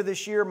by the end of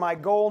this year, my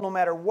goal, no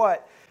matter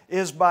what,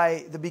 is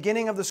by the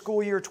beginning of the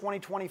school year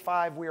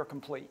 2025, we are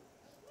complete.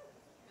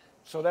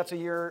 So that's a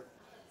year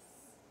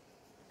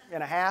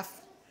and a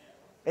half,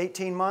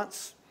 18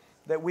 months,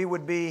 that we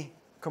would be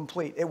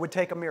complete. It would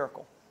take a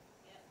miracle.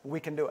 We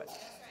can do it.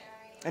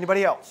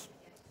 Anybody else?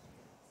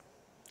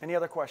 Any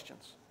other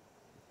questions?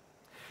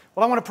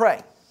 Well, I want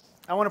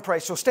to pray.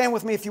 So stand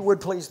with me if you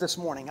would, please, this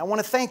morning. I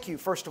want to thank you,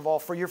 first of all,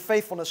 for your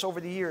faithfulness over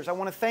the years. I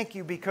want to thank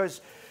you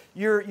because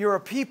you're a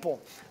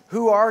people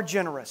who are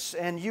generous,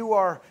 and you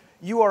are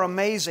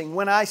amazing.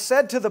 When I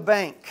said to the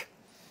bank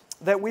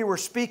that we were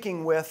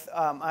speaking with,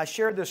 I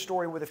shared this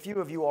story with a few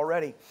of you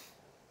already,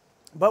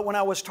 but when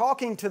I was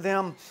talking to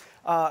them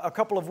a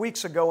couple of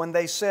weeks ago, and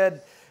they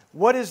said,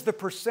 what is the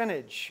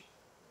percentage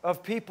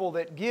of people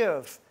that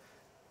give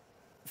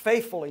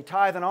faithfully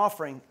tithe and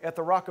offering at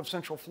the Rock of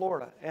Central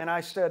Florida? And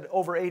I said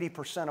over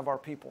 80% of our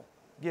people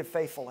give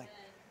faithfully.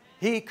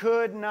 He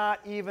could not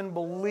even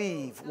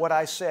believe what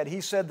I said. He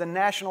said the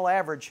national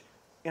average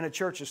in a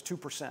church is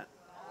 2%.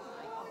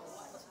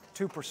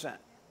 2%.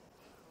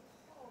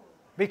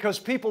 Because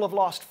people have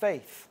lost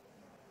faith.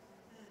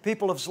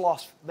 They've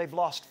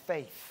lost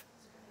faith.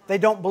 They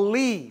don't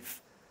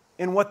believe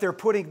in what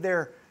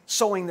they're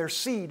sowing their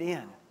seed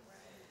in.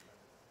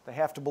 They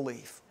have to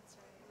believe.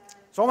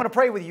 So I want to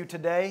pray with you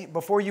today.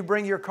 Before you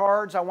bring your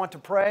cards, I want to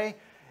pray,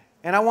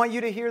 and I want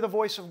you to hear the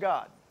voice of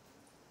God.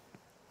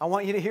 I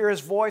want you to hear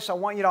His voice. I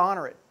want you to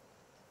honor it.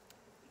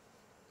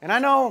 And I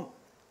know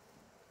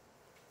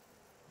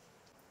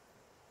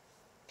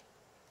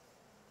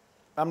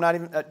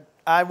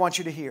I want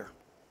you to hear.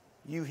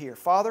 You hear.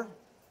 Father,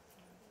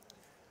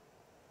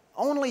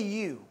 only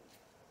you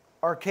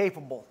are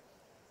capable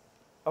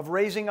of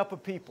raising up a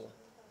people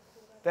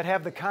that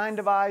have the kind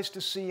of eyes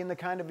to see and the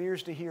kind of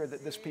ears to hear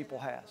that this people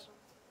has.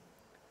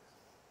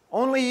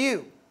 Only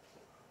you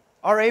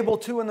are able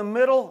to, in the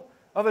middle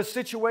of a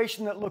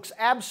situation that looks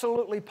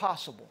absolutely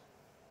possible,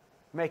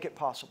 make it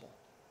possible.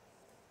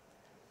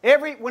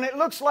 When it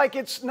looks like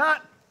it's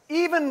not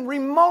even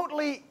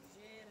remotely,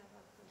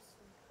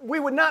 we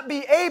would not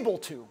be able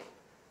to,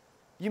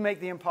 you make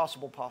the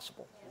impossible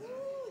possible.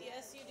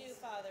 Yes, you do,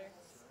 Father.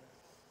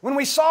 When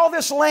we saw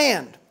this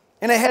land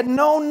and it had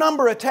no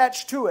number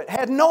attached to it,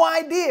 had no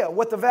idea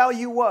what the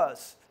value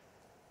was,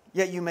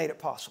 yet you made it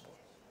possible.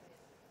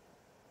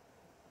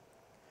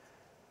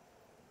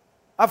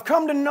 I've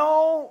come to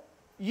know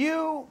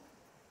you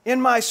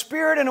in my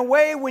spirit in a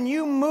way when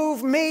you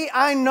move me,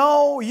 I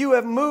know you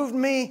have moved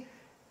me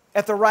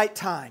at the right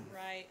time.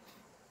 Right.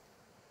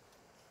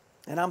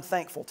 And I'm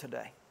thankful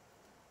today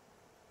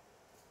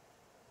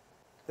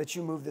that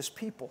you move this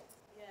people.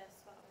 Yes,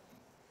 Father.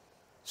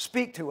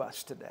 Speak to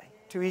us today,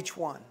 to each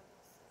one.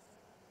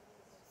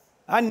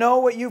 I know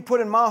what you've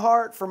put in my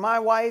heart for my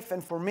wife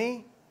and for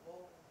me.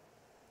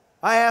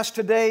 I ask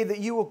today that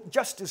you will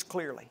just as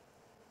clearly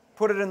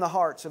put it in the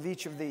hearts of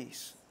each of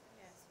these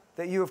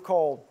that you have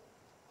called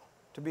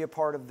to be a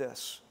part of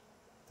this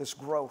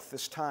growth,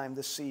 this time,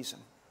 this season.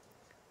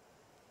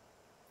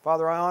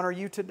 Father, I honor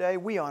you today.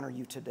 We honor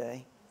you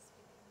today.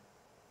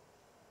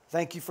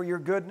 Thank you for your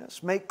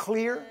goodness. Make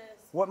clear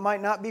what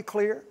might not be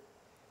clear.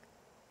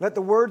 Let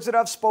the words that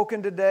I've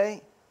spoken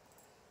today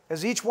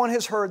As each one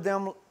has heard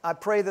them, I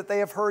pray that they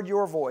have heard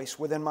your voice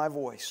within my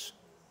voice.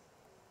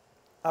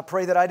 I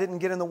pray that I didn't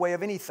get in the way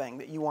of anything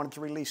that you wanted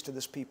to release to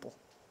this people.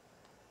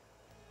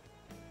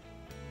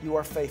 You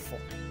are faithful,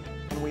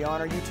 and we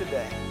honor you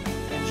today.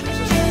 In Jesus' name.